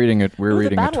reading it. We're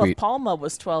reading the a Battle tweet. of Palma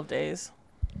was 12 days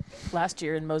last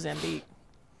year in Mozambique.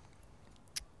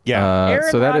 Yeah.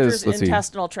 Aaron so that Rodgers' is let's see.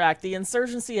 intestinal tract, the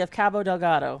insurgency of Cabo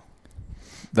Delgado.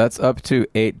 That's up to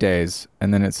 8 days,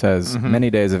 and then it says many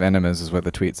days of enemas is what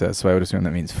the tweet says. So I would assume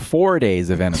that means 4 days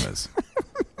of enemas.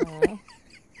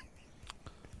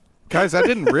 Guys, I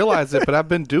didn't realize it, but I've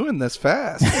been doing this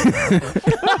fast.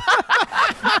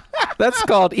 That's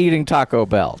called eating Taco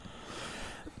Bell.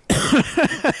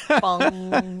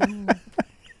 Bong.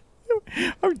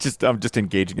 I'm just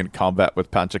engaging in combat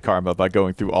with Panchakarma by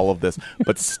going through all of this,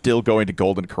 but still going to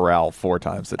Golden Corral 4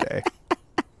 times a day.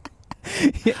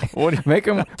 Make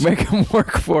them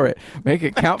work for it. Make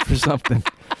it count for something.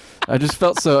 I just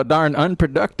felt so darn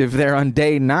unproductive there on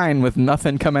day 9 with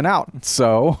nothing coming out.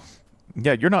 So,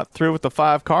 yeah, you're not through with the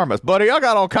 5 karmas, buddy. I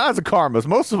got all kinds of karmas,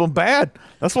 most of them bad.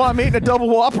 That's why I'm eating a double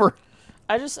whopper.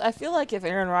 I feel like if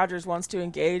Aaron Rodgers wants to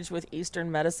engage with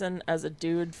Eastern medicine as a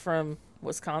dude from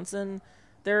Wisconsin,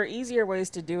 there are easier ways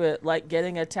to do it, like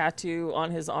getting a tattoo on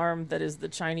his arm that is the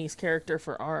Chinese character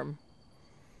for arm.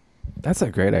 that's a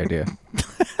great idea.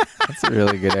 That's a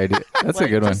really good idea. That's a Like,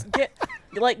 good one. just get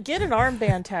an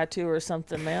armband tattoo or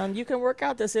something, man. You can work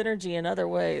out this energy in other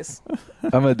ways. I'm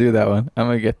gonna do that one. I'm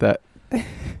gonna get that.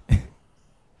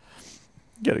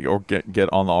 Get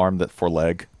on the arm that for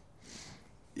leg.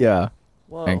 Yeah,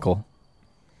 Whoa. ankle.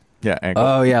 Yeah, ankle.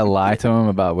 Oh yeah, lie to them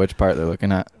about which part they're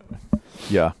looking at.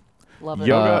 Yeah. Love it.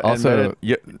 Yoga also-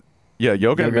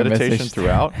 yoga and meditation meditation.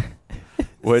 throughout.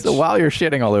 Which So while you're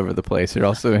shitting all over the place, you're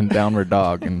also in downward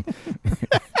dog and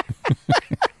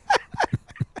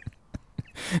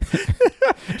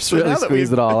just So really now that squeeze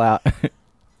we've- it all out.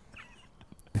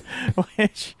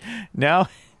 which now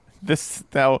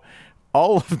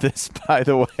all of this, by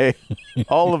the way,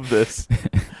 all of this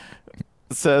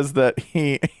says that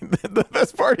the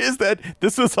best part is that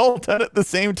this was all done at the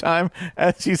same time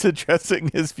as he's addressing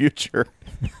his future.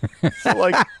 So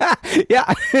like,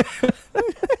 Yeah.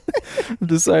 I'm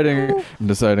deciding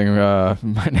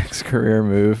my next career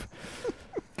move.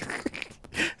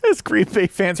 as Green Bay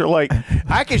fans are like,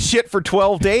 I can shit for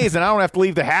 12 days and I don't have to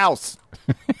leave the house.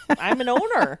 I'm an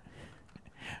owner.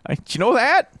 Do you know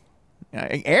that?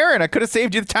 Aaron, I could have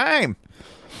saved you the time.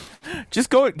 Just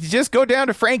go down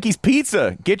to Frankie's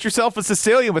Pizza. Get yourself a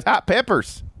Sicilian with hot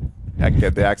peppers. I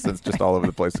get the accents just all over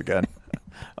the place again.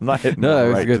 I'm not hitting No, that one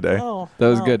was right good. today. Oh, That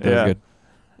was wow. good. That Yeah. was good.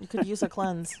 You could use a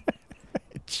cleanse.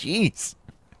 Jeez.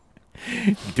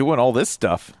 Doing all this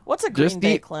stuff. What's a Green Just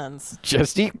Bay eat- cleanse?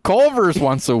 Just eat Culver's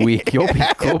once a week. You'll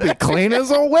be clean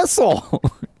as a whistle.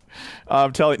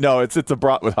 I'm telling you, no, it's a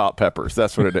brat with hot peppers.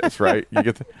 That's what it is, right? You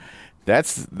get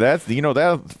that's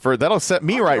that'll set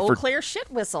me right Old for clear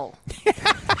shit whistle.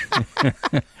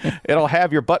 it'll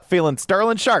have your butt feeling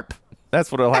sterling sharp.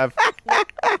 That's what it'll have.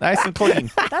 Nice and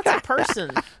clean. That's a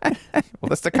person. Well,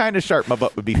 that's the kind of sharp my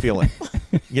butt would be feeling.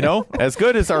 You know, as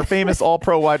good as our famous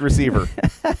all-pro wide receiver.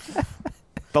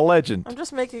 The legend. I'm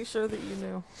just making sure that you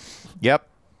knew. Yep.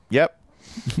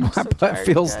 My so butt tired,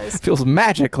 feels guys. feels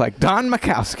magic like Don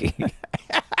Makowski.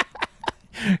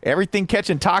 Everything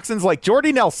catching toxins like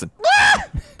Jordy Nelson.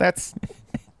 That's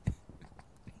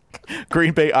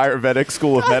Green Bay Ayurvedic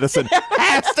School of Medicine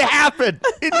has to happen.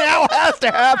 It now has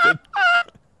to happen.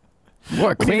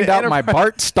 Boy, cleaned to out my enterprise-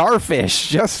 Bart Starfish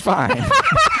just fine.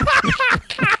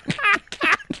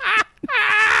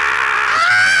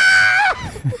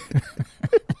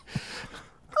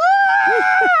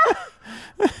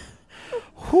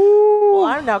 Well,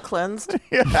 I'm now cleansed.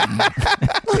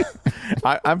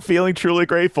 I'm feeling truly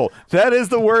grateful. That is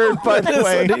the word, by the That's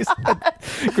way. what he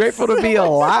said. Grateful to be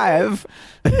alive.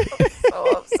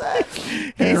 So upset.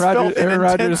 He's felt an Aaron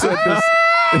Rodgers said intense-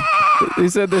 this. He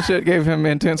said this shit gave him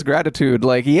intense gratitude.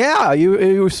 Like, yeah,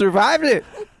 you survived it.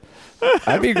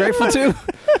 I'd be grateful too.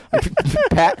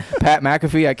 Pat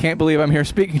McAfee, I can't believe I'm here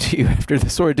speaking to you after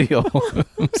this ordeal.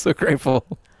 I'm so grateful.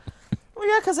 Well,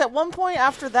 yeah, because at one point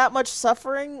after that much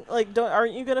suffering, like,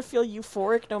 aren't you gonna feel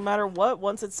euphoric no matter what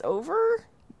once it's over?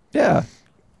 Yeah.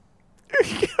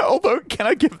 Although, can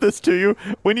I give this to you?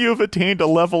 When you have attained a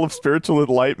level of spiritual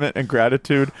enlightenment and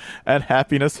gratitude and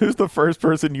happiness, who's the first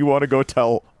person you want to go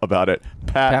tell about it?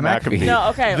 Pat Pat McAfee. McAfee. No,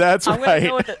 okay. That's I'm right. Gonna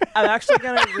go with it. I'm actually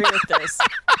gonna agree with this.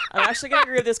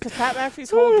 Because Pat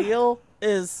McAfee's whole deal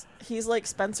is he's like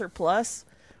Spencer Plus,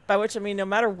 by which I mean no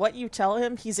matter what you tell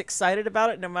him, he's excited about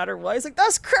it no matter what. He's like,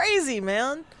 that's crazy,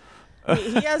 man.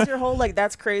 He has your whole like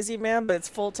that's crazy, man, but it's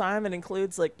full time and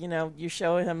includes like, you know, you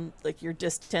show him like your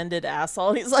distended asshole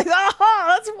and he's like, oh,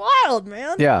 that's wild,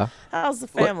 man. Yeah. How's the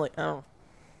family? Oh.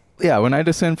 Yeah, when I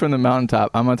descend from the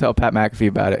mountaintop, I'm going to tell Pat McAfee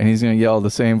about it, and he's going to yell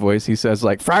the same voice he says,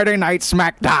 like, Friday Night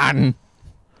SmackDown.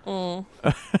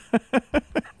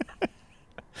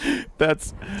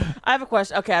 That's I have a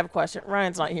question. Okay, I have a question.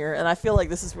 Ryan's not here, and I feel like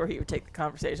this is where he would take the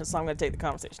conversation, so I'm going to take the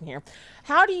conversation here.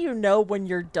 How do you know when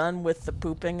you're done with the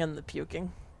pooping and the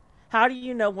puking? How do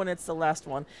you know when it's the last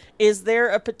one? Is there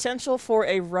a potential for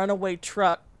a runaway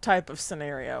truck type of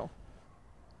scenario?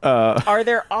 Are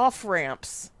there off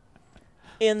ramps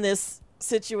in this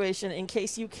situation in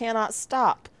case you cannot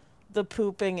stop the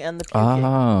pooping and the puking?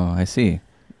 Oh, I see.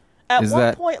 At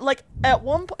one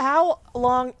point, how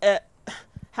long?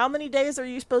 How many days are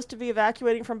you supposed to be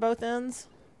evacuating from both ends?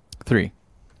 3.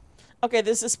 Okay,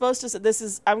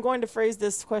 I'm going to phrase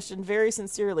this question very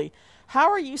sincerely. How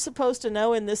are you supposed to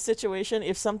know in this situation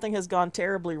if something has gone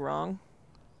terribly wrong?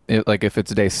 Like if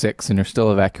it's day 6 and you're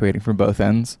still evacuating from both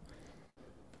ends?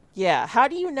 Yeah, how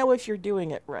do you know if you're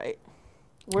doing it right?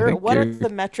 What are the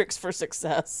metrics for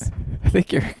success? I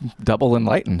think you're double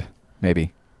enlightened,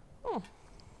 maybe.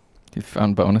 You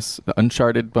found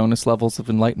uncharted bonus levels of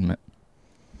enlightenment.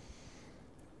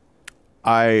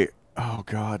 Oh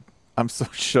God, I'm so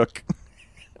shook.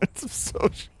 Just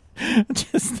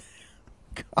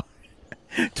God.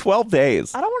 12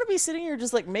 days. I don't want to be sitting here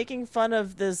just like making fun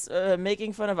of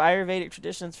Ayurvedic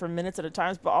traditions for minutes at a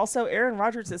time, but also Aaron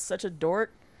Rodgers is such a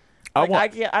dork. I'm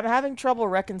having trouble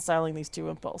reconciling these two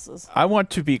impulses. I want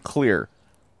to be clear.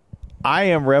 I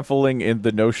am reveling in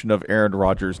the notion of Aaron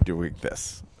Rodgers doing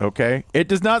this. Okay? It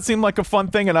does not seem like a fun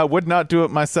thing, and I would not do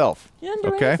it myself. You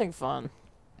didn't do anything fun.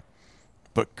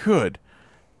 But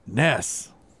goodness,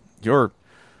 your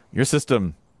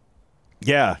system,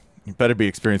 yeah, you better be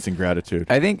experiencing gratitude.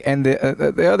 I think, and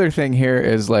the other thing here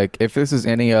is like, if this is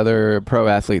any other pro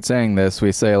athlete saying this,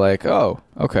 we say like, oh,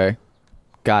 okay,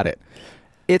 got it.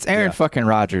 It's Aaron fucking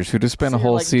Rodgers who just spent a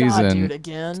whole season. God, dude,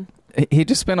 again. He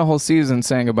just spent a whole season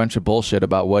saying a bunch of bullshit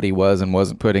about what he was and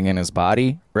wasn't putting in his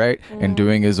body, right? And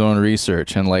doing his own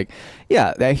research. And like,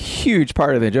 yeah, that huge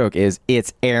part of the joke is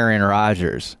it's Aaron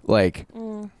Rodgers. Like,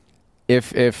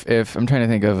 if I'm trying to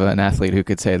think of an athlete who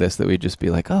could say this, that we'd just be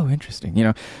like, oh, interesting, you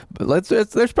know. But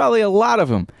there's probably a lot of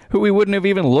them who we wouldn't have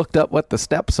even looked up what the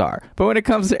steps are. But when it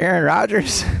comes to Aaron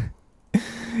Rodgers,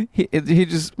 he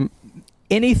just...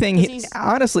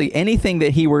 honestly, anything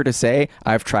that he were to say,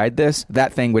 I've tried this,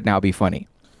 that thing would now be funny,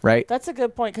 right? That's a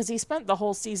good point, because he spent the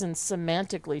whole season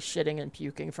semantically shitting and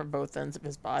puking from both ends of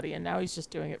his body, and now he's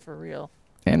just doing it for real.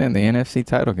 And in the NFC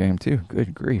title game, too.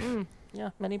 Good grief.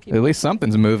 Yeah, many people. At least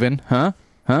something's moving, huh?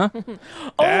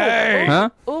 Hey!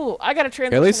 Huh? Oh, I got to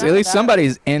transition. At least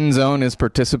somebody's end zone is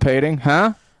participating,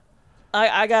 huh?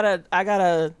 I got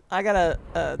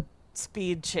a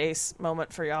speed chase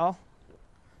moment for y'all.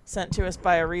 Sent to us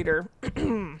by a reader.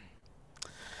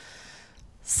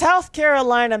 South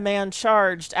Carolina man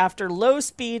charged after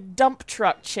low-speed dump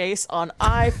truck chase on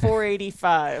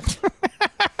I-485.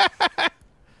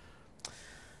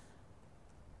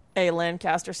 A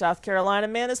Lancaster, South Carolina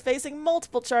man is facing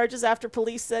multiple charges after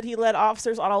police said he led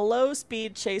officers on a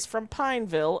low-speed chase from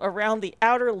Pineville around the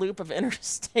outer loop of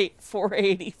Interstate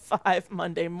 485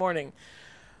 Monday morning.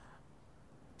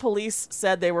 Police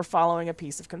said they were following a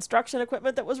piece of construction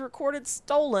equipment that was recorded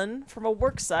stolen from a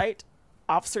work site.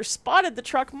 Officers spotted the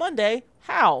truck Monday.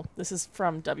 How? This is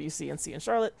from WCNC in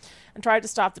Charlotte, and tried to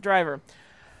stop the driver.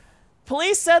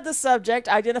 Police said the subject,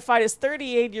 identified as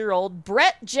 38-year-old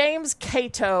Brett James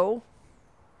Cato,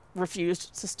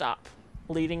 refused to stop,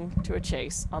 leading to a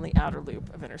chase on the outer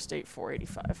loop of Interstate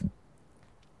 485.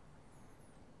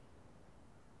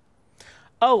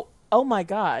 Oh my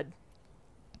God.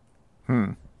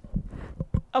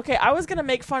 Okay, I was going to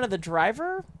make fun of the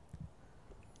driver.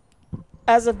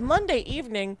 As of Monday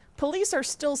evening, police are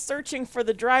still searching for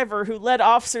the driver who led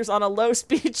officers on a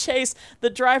low-speed chase. The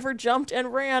driver jumped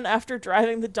and ran after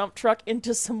driving the dump truck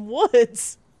into some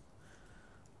woods.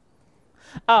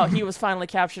 Oh, he was finally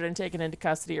captured and taken into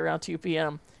custody around 2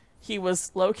 p.m. He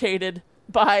was located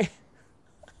by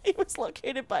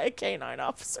a canine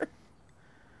officer.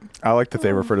 I like that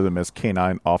they refer to them as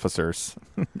canine officers.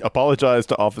 Apologize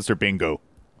to Officer Bingo.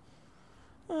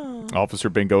 Officer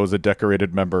Bingo is a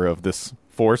decorated member of this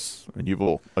force, and you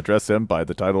will address him by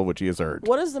the title which he has earned.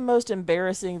 What is the most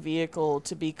embarrassing vehicle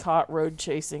to be caught road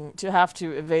chasing, to have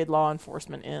to evade law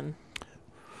enforcement in?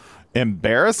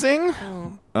 Embarrassing?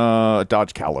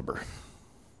 Dodge Caliber.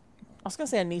 I was going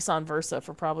to say a Nissan Versa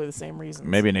for probably the same reasons.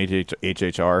 Maybe an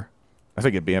HHR. I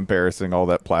think it'd be embarrassing, all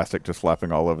that plastic just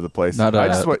flapping all over the place. Not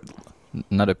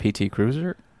a PT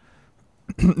Cruiser?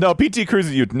 No, PT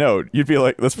Cruiser you'd know. You'd be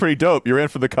like, that's pretty dope. You're in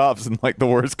for the cops in like the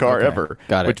worst car ever.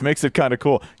 Got it. Which makes it kind of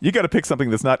cool. You got to pick something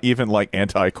that's not even like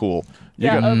anti-cool.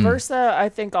 A Versa I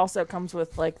think also comes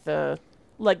with like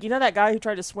you know that guy who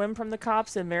tried to swim from the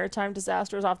cops in maritime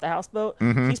disasters off the houseboat?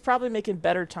 Mm-hmm. He's probably making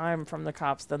better time from the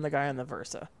cops than the guy in the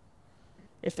Versa,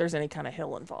 if there's any kind of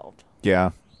hill involved.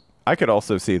 Yeah. I could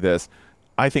also see this.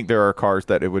 I think there are cars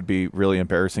that it would be really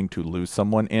embarrassing to lose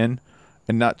someone in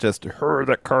and not just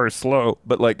that car is slow,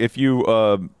 but like if you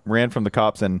ran from the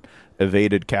cops and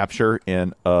evaded capture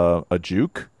in a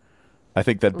juke, I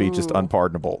think that'd be just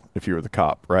unpardonable if you were the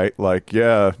cop, right? Like,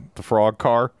 yeah, the frog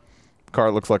car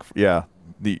looks like, yeah,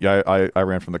 I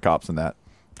ran from the cops in that.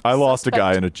 I lost a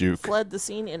guy in a juke. Fled the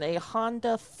scene in a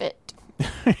Honda Fit.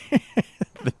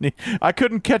 I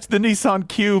couldn't catch the Nissan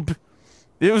Cube.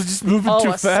 It was just moving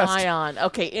too fast. Oh, a Scion.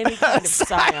 Okay, any kind of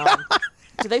Scion.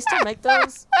 Do they still make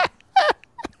those?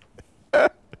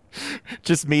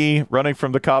 Just me running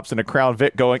from the cops in a Crown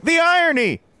Vic going, the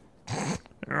irony!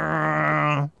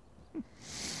 Oh,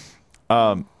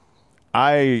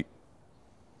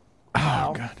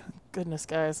 God. Goodness,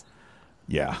 guys.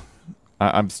 Yeah.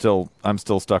 I'm still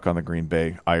stuck on the Green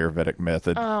Bay Ayurvedic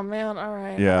method. Oh, man. All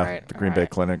right. Yeah, all right, the Green Bay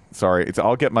Clinic. Sorry.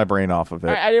 I'll get my brain off of it.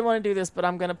 All right, I didn't want to do this, but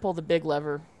I'm going to pull the big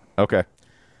lever. Okay.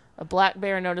 A black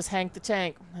bear known as Hank the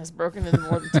Tank has broken into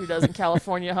more than 2 dozen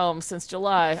California homes since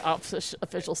July,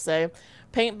 officials say.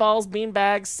 Paintballs,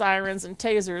 beanbags, sirens, and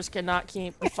tasers cannot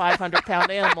keep the 500-pound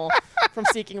animal from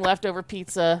seeking leftover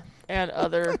pizza and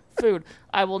other food.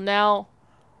 I will now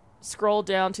scroll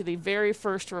down to the very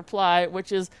first reply,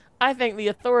 which is, I think the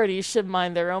authorities should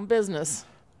mind their own business.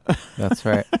 That's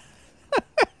right.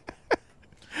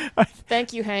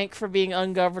 Thank you, Hank, for being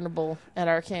ungovernable and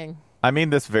our king. I mean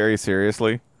this very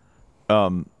seriously.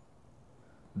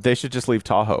 They should just leave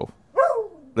Tahoe.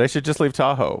 They should just leave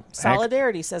Tahoe.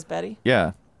 Solidarity, says Betty.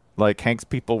 Yeah. Like Hank's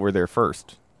people were there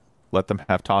first. Let them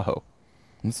have Tahoe.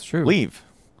 That's true. Leave.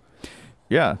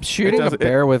 Yeah. Shooting a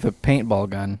bear with a paintball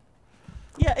gun.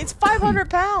 Yeah, it's 500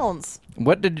 pounds.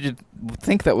 What did you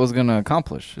think that was going to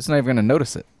accomplish? It's not even going to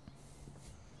notice it.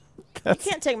 You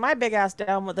can't take my big ass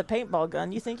down with a paintball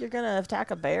gun. You think you're going to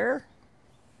attack a bear?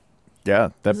 Yeah.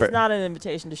 This is not an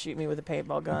invitation to shoot me with a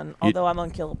paintball gun, although I'm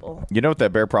unkillable. You know what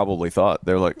that bear probably thought?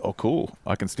 They're like, oh, cool.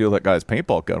 I can steal that guy's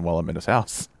paintball gun while I'm in his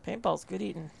house. Paintball's good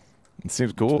eating. It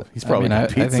seems cool. He's probably I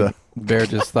pizza. think bear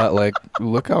just thought, like,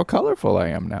 look how colorful I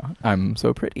am now. I'm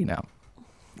so pretty now.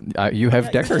 You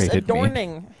have decorated just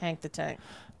adorning me. Hank the Tank.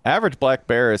 Average black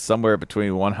bear is somewhere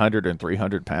between 100 and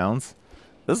 300 pounds.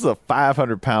 This is a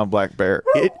 500-pound black bear.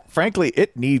 Frankly,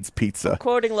 it needs pizza.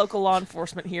 Quoting local law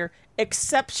enforcement here,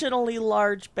 exceptionally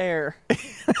large bear.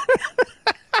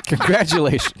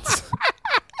 Congratulations.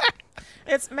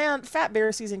 Fat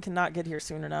bear season cannot get here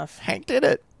soon enough. Hank did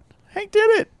it.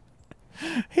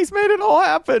 He's made it all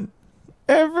happen.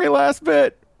 Every last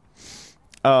bit.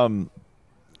 Can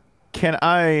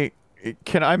I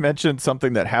mention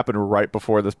something that happened right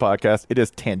before this podcast? It is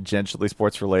tangentially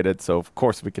sports related, so of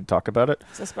course we can talk about it.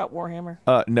 Is this about Warhammer?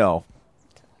 No,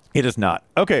 it is not.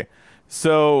 Okay,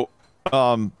 so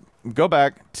go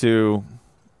back to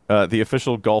the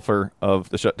official golfer of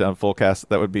the Shutdown Fullcast.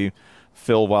 That would be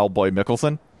Phil Wildboy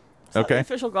Mickelson. Okay. The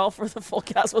official golfer of the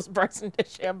Fullcast was Bryson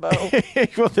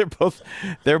DeChambeau. Well,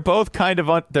 they're both kind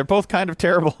of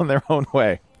terrible in their own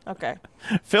way. Okay.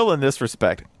 Phil, in this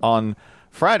respect, on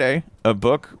Friday, a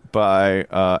book by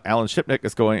Alan Shipnick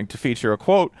is going to feature a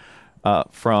quote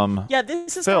from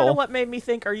this is Phil. kind of what made me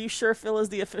think, are you sure Phil is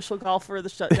the official golfer of the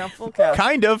Shutdown Fullcast?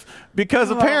 Kind of, because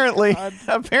apparently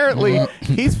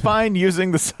he's fine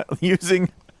using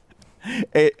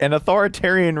an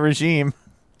authoritarian regime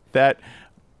that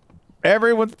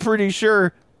everyone's pretty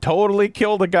sure totally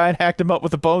killed a guy and hacked him up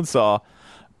with a bone saw,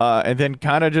 and then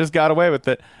kind of just got away with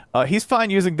it. He's fine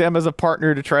using them as a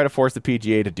partner to try to force the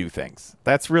PGA to do things.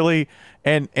 That's really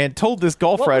and told this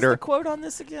golf writer. What was the quote on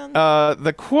this again?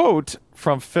 The quote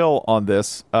from Phil on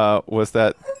this was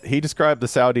that he described the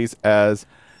Saudis as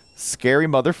scary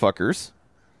motherfuckers,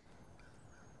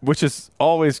 which is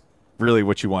always really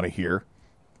what you want to hear,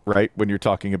 right? When you're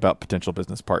talking about potential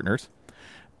business partners.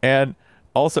 And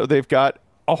also they've got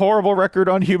a horrible record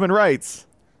on human rights.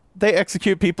 They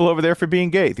execute people over there for being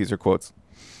gay. These are quotes.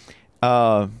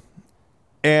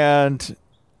 And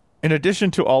in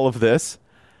addition to all of this,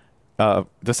 the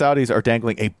Saudis are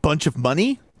dangling a bunch of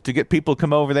money to get people to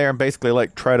come over there and basically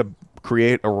like try to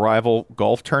create a rival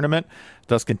golf tournament,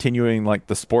 thus continuing like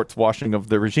the sports washing of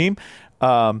the regime.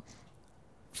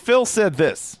 Phil said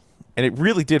this, and it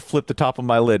really did flip the top of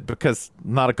my lid because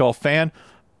I'm not a golf fan,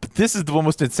 but this is the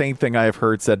most insane thing I have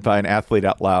heard said by an athlete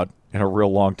out loud in a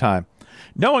real long time.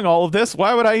 Knowing all of this,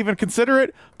 why would I even consider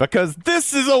it? Because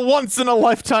this is a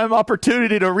once-in-a-lifetime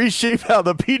opportunity to reshape how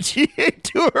the PGA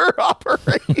Tour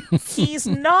operates. He's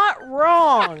not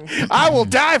wrong. I will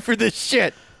die for this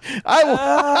shit. I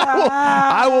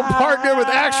will partner with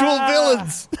actual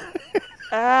villains.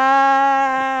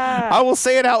 I will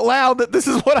say it out loud that this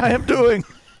is what I am doing.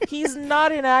 He's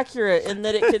not inaccurate in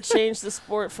that it could change the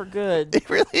sport for good. It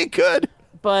really could.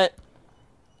 But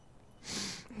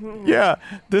Yeah,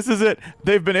 this is it.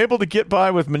 They've been able to get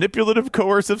by with manipulative,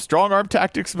 coercive, strong-arm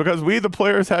tactics because we, the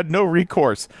players, had no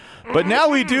recourse. But now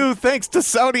we do, thanks to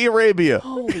Saudi Arabia.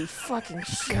 Holy fucking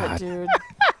shit, dude.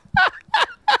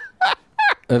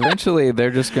 Eventually,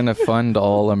 they're just going to fund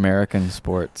all American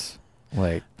sports.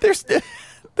 Like,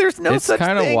 There's no it's such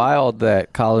kind of thing. wild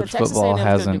that college Texas football A&M's gonna do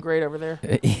hasn't. great over there.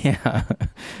 Yeah,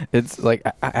 it's like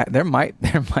there might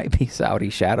be Saudi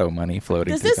shadow money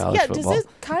floating Does through this college football. does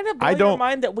this kind of blow I your don't-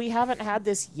 mind that we haven't had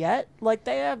this yet? Like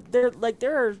there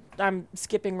are, I'm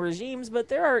skipping regimes, but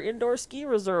there are indoor ski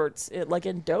resorts like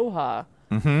in Doha.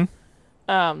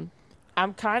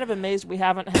 I'm kind of amazed we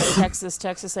haven't had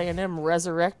Texas A&M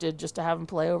resurrected just to have them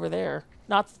play over there.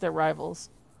 Not that they're rivals.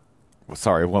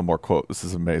 Sorry, one more quote. This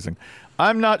is amazing.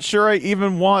 I'm not sure I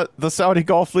even want the Saudi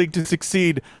Golf League to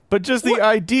succeed, but just the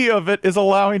idea of it is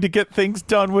allowing to get things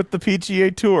done with the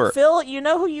PGA Tour. Phil, you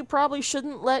know who you probably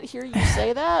shouldn't let hear you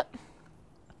say that?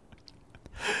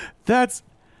 That's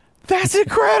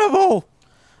incredible.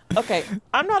 Okay,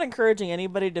 I'm not encouraging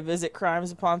anybody to visit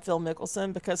crimes upon Phil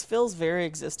Mickelson because Phil's very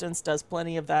existence does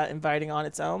plenty of that inviting on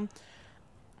its own.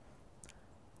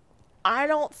 I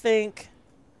don't think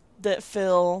that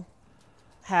Phil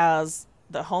has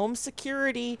the home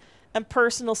security and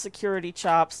personal security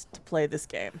chops to play this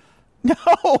game. No.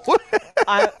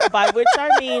 By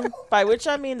which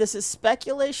I mean this is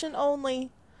speculation only.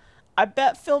 I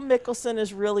bet Phil Mickelson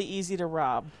is really easy to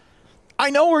rob. I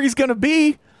know where he's going to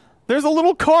be. There's a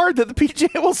little card that the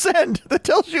PGA will send that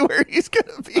tells you where he's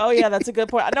going to be. Oh yeah, that's a good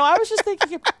point. No, I was just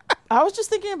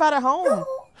thinking about at home.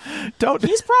 Don't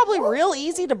He's probably real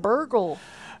easy to burgle.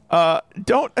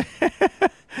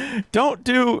 don't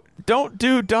do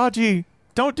dodgy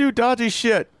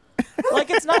shit. Like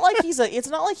it's not like he's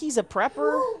a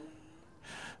prepper.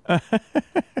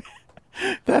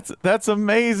 That's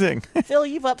amazing. Phil,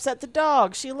 you've upset the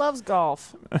dog. She loves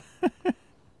golf.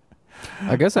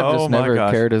 I guess I've Oh just my never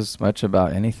gosh. cared as much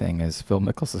about anything as Phil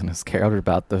Mickelson has cared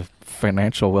about the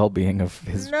financial well-being of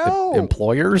his No.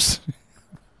 employers.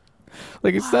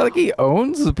 Like it's not like he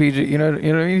owns the PG. You know,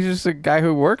 he's just a guy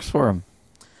who works for him.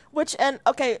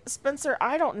 Okay, Spencer,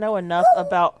 I don't know enough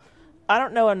about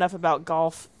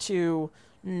golf to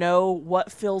know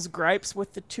what Phil's gripes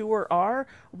with the tour are.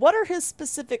 What are his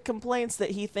specific complaints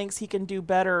that he thinks he can do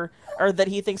better or that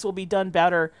he thinks will be done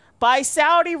better by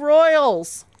Saudi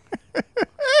royals?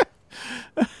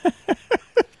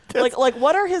 like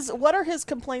what are his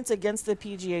complaints against the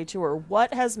PGA Tour?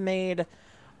 What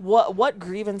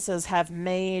grievances have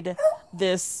made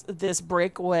this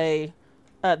breakaway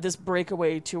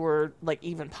tour like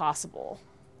even possible?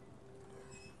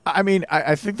 I mean,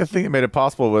 I think the thing that made it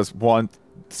possible was one,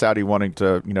 Saudi wanting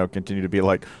to, continue to be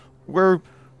like, we're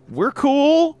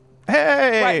cool.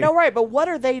 Hey. Right. But what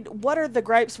are the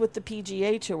gripes with the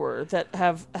PGA Tour that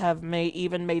have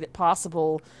made it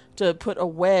possible to put a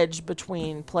wedge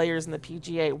between players and the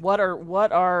PGA? What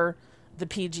are the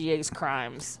PGA's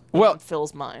crimes in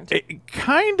Phil's mind?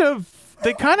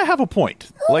 They kind of have a point.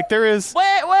 Like there is. Wait.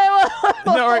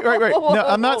 No, right. No,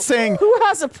 I'm not saying. Who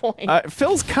has a point?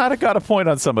 Phil's kind of got a point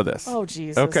on some of this. Oh,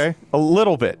 Jesus. Okay, a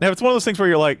little bit. Now it's one of those things where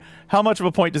you're like, how much of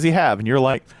a point does he have? And you're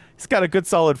like, he's got a good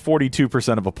solid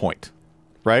 42% of a point,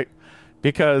 right?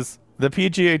 Because the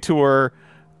PGA Tour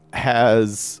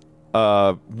has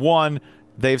one,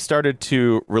 they've started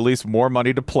to release more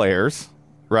money to players,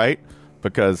 right?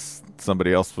 Because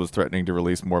somebody else was threatening to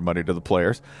release more money to the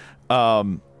players.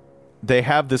 They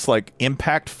have this like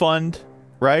impact fund,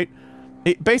 right?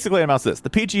 It basically amounts to this.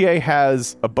 The PGA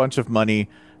has a bunch of money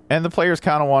and the players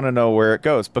kind of want to know where it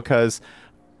goes because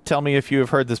tell me if you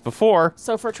have heard this before.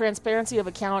 So for transparency of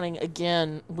accounting,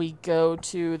 again, we go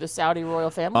to the Saudi royal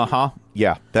family.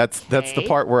 Yeah, that's the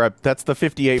part where that's the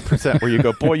 58% where you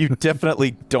go, boy, you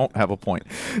definitely don't have a point.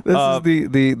 This is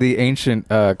the ancient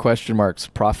question marks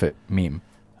profit meme.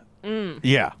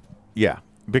 Yeah,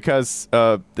 because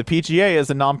the PGA is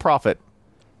a nonprofit.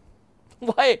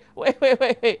 Wait.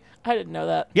 I didn't know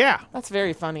that. Yeah, That's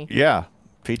very funny. yeah.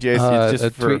 PGA is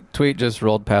just for tweet just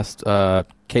rolled past.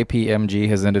 KPMG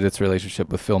has ended its relationship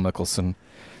with Phil Mickelson.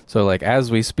 So, like,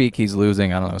 as we speak, he's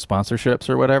losing, I don't know, sponsorships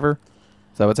or whatever.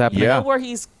 Is that what's happening? Yeah.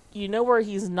 You know where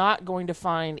he's not going to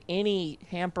find any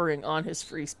hampering on his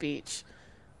free speech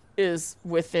is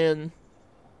within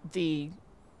the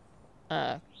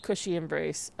cushy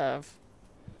embrace of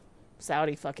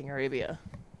Saudi fucking Arabia.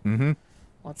 Mm-hmm.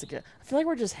 Once again, I feel like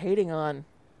we're just hating on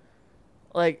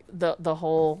like the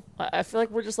whole. I feel like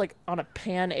we're just like on a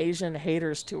pan Asian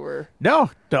haters tour.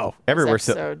 No. Everywhere's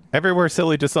episode. everywhere's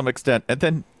silly to some extent, and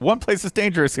then one place is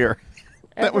dangerous here.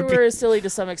 That would be- Everywhere is silly to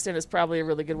some extent is probably a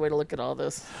really good way to look at all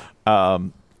this.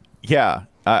 Yeah.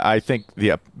 I think,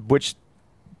 yeah, which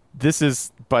this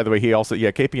is, by the way, he also,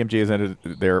 KPMG has ended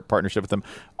their partnership with them.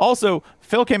 Also,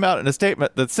 Phil came out in a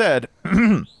statement that said,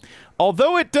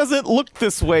 although it doesn't look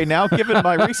this way now, given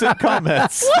my recent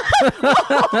comments.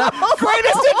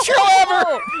 Greatest intro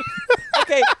ever!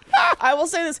 Okay, I will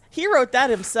say this. He wrote that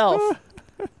himself.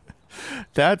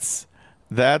 That's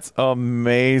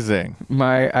amazing.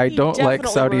 My I He don't like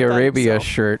definitely Saudi wrote that Arabia himself.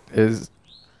 shirt is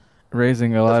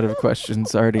raising a lot of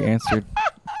questions already answered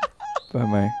by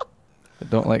my I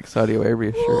don't like Saudi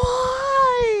Arabia shirt.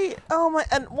 Why? Oh my!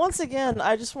 And once again,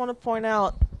 I just want to point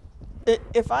out,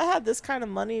 if I had this kind of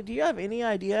money, do you have any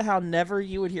idea how never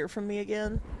you would hear from me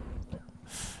again?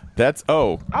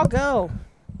 I'll go.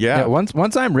 Yeah,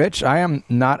 once I'm rich, I am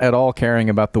not at all caring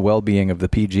about the well-being of the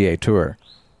PGA Tour.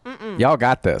 Y'all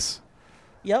got this.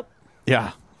 Yep.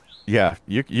 Yeah,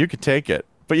 you could take it.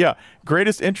 But yeah,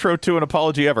 greatest intro to an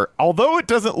apology ever. Although it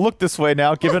doesn't look this way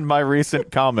now, given my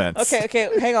recent comments. Okay,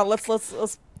 hang on.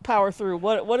 Let's power through.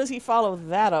 What does he follow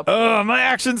that up? My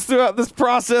actions throughout this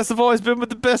process have always been with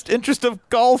the best interest of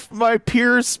golf, my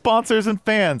peers, sponsors, and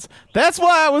fans. That's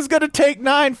why I was going to take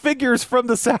 9 figures from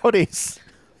the Saudis.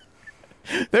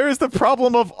 There is the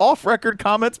problem of off-record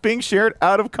comments being shared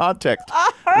out of context.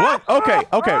 Okay,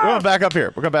 we're going back up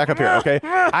here. Okay,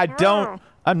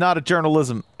 I'm not a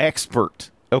journalism expert.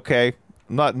 Okay,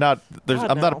 I'm not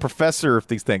a professor of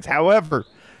these things. However,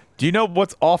 do you know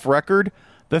what's off-record?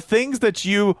 The things that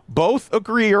you both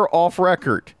agree are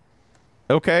off-record.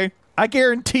 Okay, I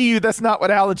guarantee you that's not what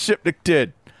Alan Shipnick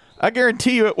did. I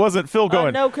guarantee you it wasn't Phil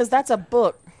going. No, because that's a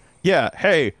book. Yeah,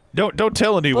 hey, don't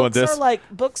tell anyone this.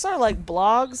 Books are like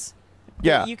blogs.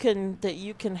 Yeah. That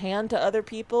you can hand to other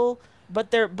people,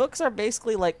 but their books are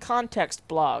basically like context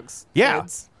blogs. Yeah.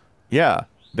 Kids. Yeah.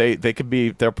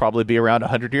 They'll probably be around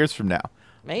 100 years from now.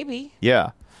 Maybe.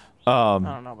 Yeah. I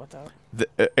don't know about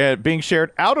that. Being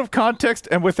shared out of context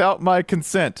and without my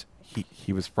consent.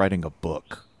 He was writing a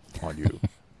book on you.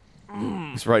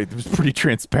 He's right. It was pretty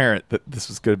transparent that this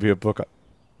was going to be a book.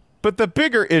 But the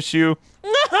bigger issue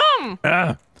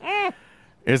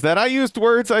is that I used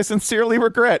words I sincerely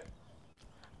regret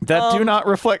that do not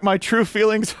reflect my true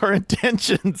feelings or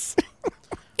intentions.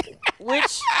 Did he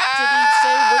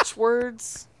say which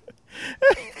words?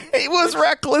 He was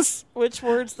reckless. Which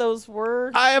words those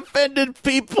were? I offended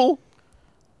people.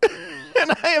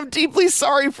 And I am deeply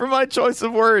sorry for my choice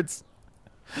of words.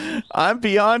 I'm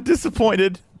beyond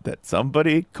disappointed that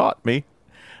somebody caught me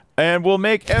and will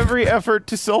make every effort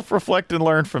to self-reflect and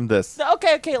learn from this.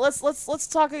 Okay. Let's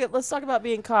talk about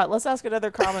being caught. Let's ask another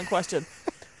common question.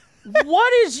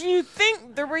 What did you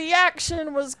think the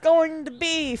reaction was going to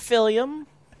be, Philium?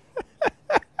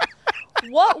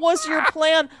 What was your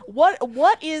plan?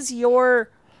 What is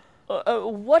your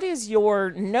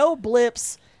no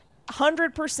blips,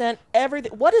 100%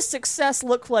 everything? What does success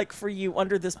look like for you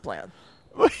under this plan?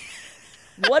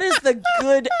 What is the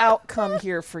good outcome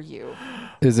here for you?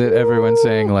 Is it everyone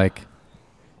saying like,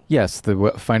 yes,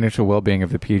 the financial well-being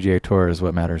of the PGA Tour is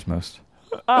what matters most?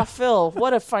 Ah, Phil,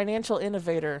 what a financial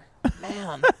innovator.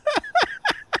 Man.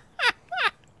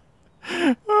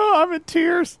 Oh, I'm in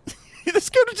tears. This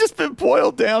could have just been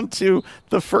boiled down to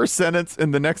the first sentence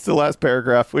in the next to last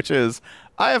paragraph, which is,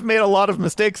 I have made a lot of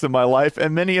mistakes in my life,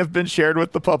 and many have been shared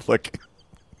with the public.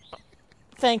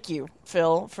 Thank you,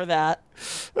 Phil, for that.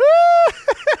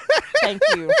 Thank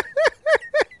you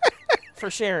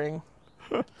for sharing.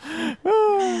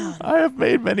 I have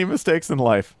made many mistakes in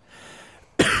life.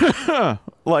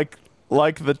 like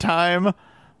the time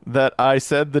that I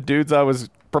said the dudes I was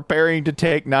preparing to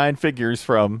take 9 figures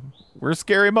from were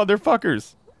scary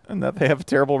motherfuckers, and that they have a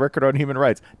terrible record on human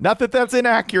rights. Not that that's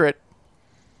inaccurate,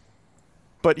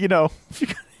 but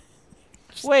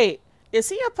Wait, is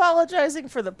he apologizing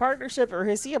for the partnership, or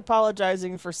is he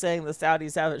apologizing for saying the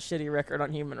Saudis have a shitty record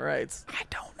on human rights? I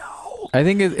don't know. I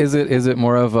think is it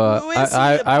more of a Who is he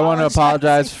I want to apologize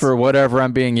apologizing for whatever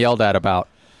I'm being yelled at about.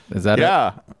 Is that it?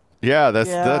 Yeah,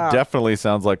 that definitely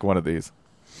sounds like one of these.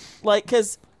 Like,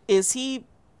 because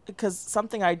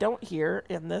something I don't hear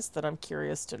in this that I'm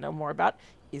curious to know more about,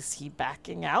 is he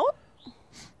backing out?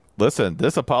 Listen,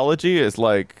 this apology is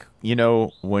like,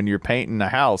 when you're painting a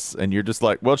house and you're just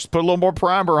like, well, just put a little more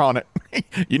primer on it.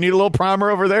 You need a little primer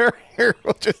over there? Here,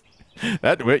 we'll just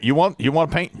you want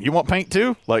paint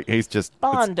too? Like, he's just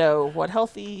Bondo, what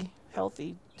healthy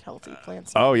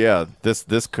plants. Oh yeah, this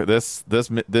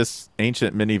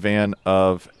ancient minivan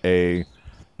of an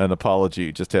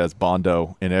apology just has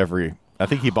Bondo in every. I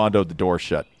think he Bondoed the door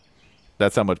shut.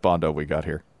 That's how much Bondo we got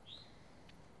here.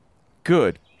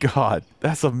 Good God,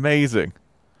 that's amazing.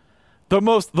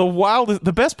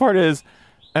 The best part is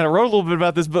And I wrote a little bit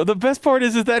about this, but the best part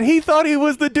is that he thought he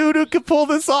was the dude who could pull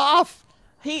this off.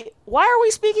 Why are we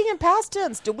speaking in past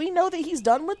tense? Do we know that he's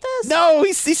done with this? No,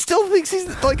 he still thinks he's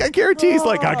like, I guarantee he's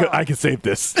like, I can save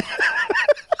this.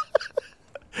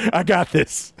 I got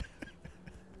this.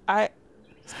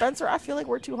 Spencer, I feel like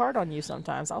we're too hard on you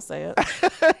sometimes. I'll say it.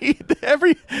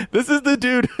 This is the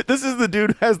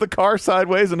dude who has the car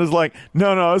sideways and is like,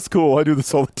 no, it's cool. I do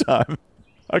this all the time.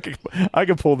 I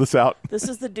can pull this out. This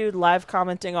is the dude live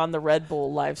commenting on the Red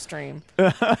Bull live stream.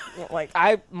 Like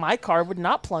my car would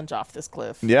not plunge off this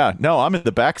cliff. Yeah, no, I'm in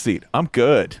the back seat. I'm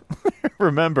good.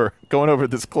 Remember going over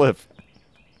this cliff.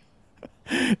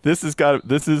 This is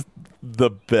the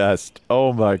best.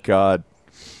 Oh my God.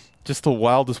 Just the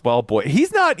wildest wild boy.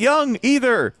 He's not young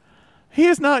either. He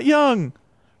is not young.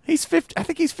 He's 50. I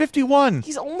think he's 51.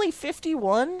 He's only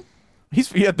 51?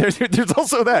 There's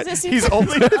also that. He's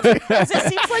only 50. It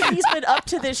seems like he's been up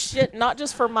to this shit not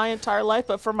just for my entire life,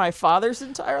 but for my father's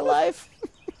entire life.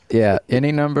 Yeah,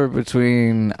 any number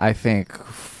between, I think,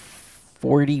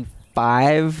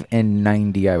 45 and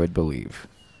 90, I would believe.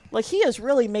 Like, he has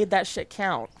really made that shit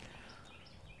count.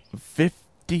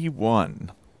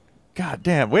 51. God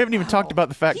damn. We haven't even talked about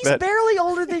the fact he's that... He's barely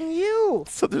older than you.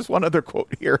 So there's one other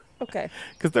quote here. Okay.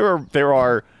 Because there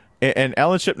are... And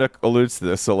Alan Shipnuck alludes to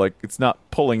this, so, like, it's not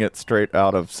pulling it straight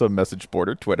out of some message board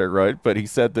or Twitter, right? But he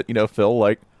said that,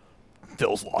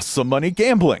 Phil's lost some money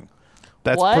gambling.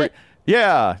 That's what?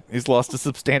 Yeah, he's lost a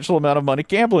substantial amount of money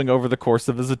gambling over the course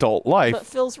of his adult life. But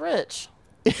Phil's rich.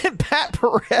 Pat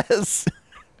Perez,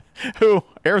 who,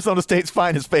 Arizona State's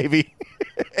finest, baby,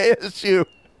 ASU,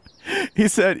 he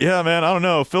said, yeah, man, I don't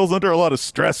know. Phil's under a lot of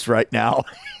stress right now.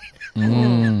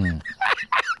 Mm.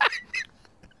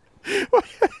 Who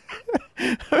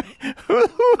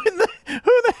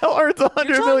the hell earns $100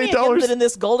 million? That in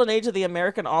this golden age of the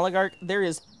American oligarch, there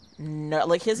is no,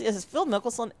 like, has Phil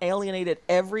Mickelson alienated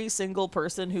every single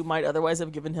person who might otherwise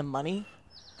have given him money?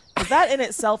 Because that in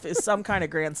itself is some kind of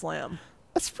grand slam.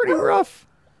 That's pretty rough.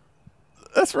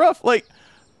 That's rough. Like,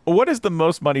 what is the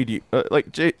most money do you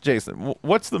Jason?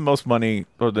 What's the most money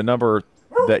or the number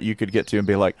that you could get to and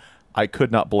be like, I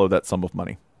could not blow that sum of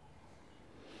money?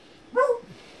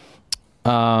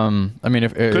 I mean,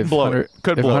 if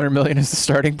 100 million is the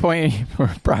starting point,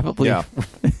 we're probably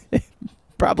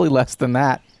probably less than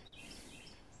that.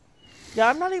 Yeah,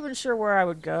 I'm not even sure where I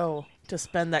would go to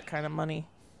spend that kind of money.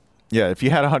 Yeah, if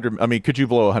you had 100, I mean, could you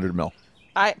blow 100 mil?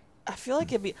 I feel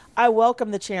like it'd be. I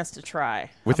welcome the chance to try.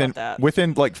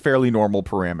 Within like fairly normal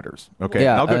parameters. Okay,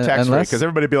 yeah, I'll go tax free because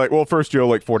everybody be like, well, first you owe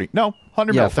like 40. No,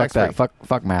 100 mil tax free.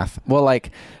 Fuck math. Well,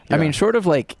 like, I mean, short of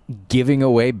like giving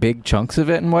away big chunks of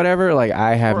it and whatever, like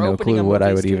I have no clue what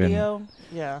I would studio. even.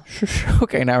 Yeah.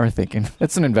 Okay, now we're thinking.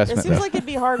 It's an investment. It seems like it'd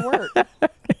be hard work.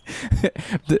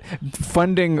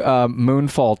 Funding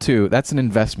Moonfall 2, that's an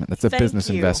investment. That's a business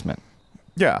investment.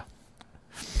 Yeah.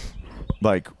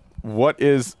 Like, what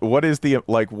is the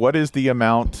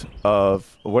amount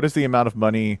of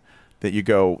money that you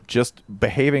go, just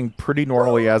behaving pretty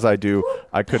normally as I do,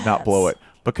 I could not blow it?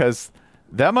 Because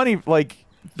that money for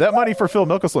Phil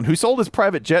Mickelson, who sold his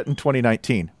private jet in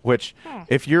 2019, which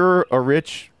if you're a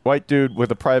rich white dude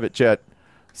with a private jet,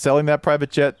 selling that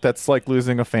private jet, that's like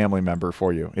losing a family member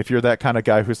for you. If you're that kind of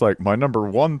guy who's like, my number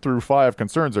 1 through 5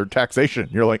 concerns are taxation,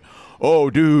 you're like, oh,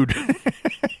 dude,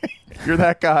 you're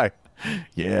that guy.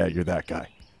 Yeah, you're that guy.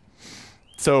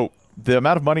 So the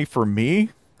amount of money for me,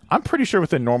 I'm pretty sure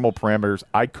within normal parameters,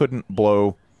 I'm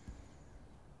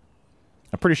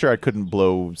pretty sure I couldn't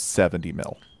blow 70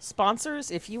 mil.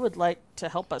 Sponsors, if you would like to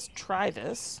help us try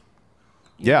this,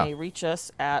 you may reach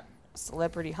us at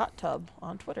Celebrity Hot Tub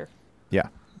on Twitter. Yeah.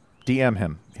 DM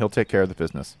him. He'll take care of the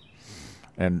business.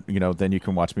 And, then you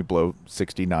can watch me blow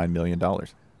 $69 million.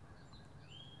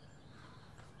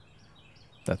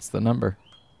 That's the number.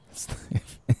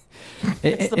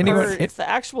 It's the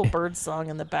actual bird song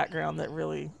in the background that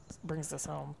really brings this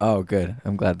home. Oh, good.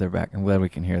 I'm glad they're back. I'm glad we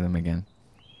can hear them again.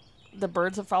 The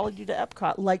birds have followed you to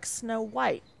Epcot like Snow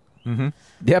White. Mm-hmm.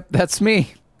 Yep, that's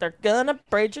me. They're gonna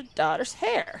braid your daughter's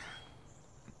hair.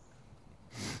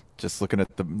 Just looking at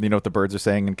what the birds are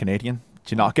saying in Canadian.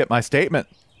 Did you not get my statement?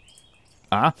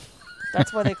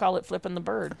 That's why they call it flipping the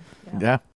bird. Yeah.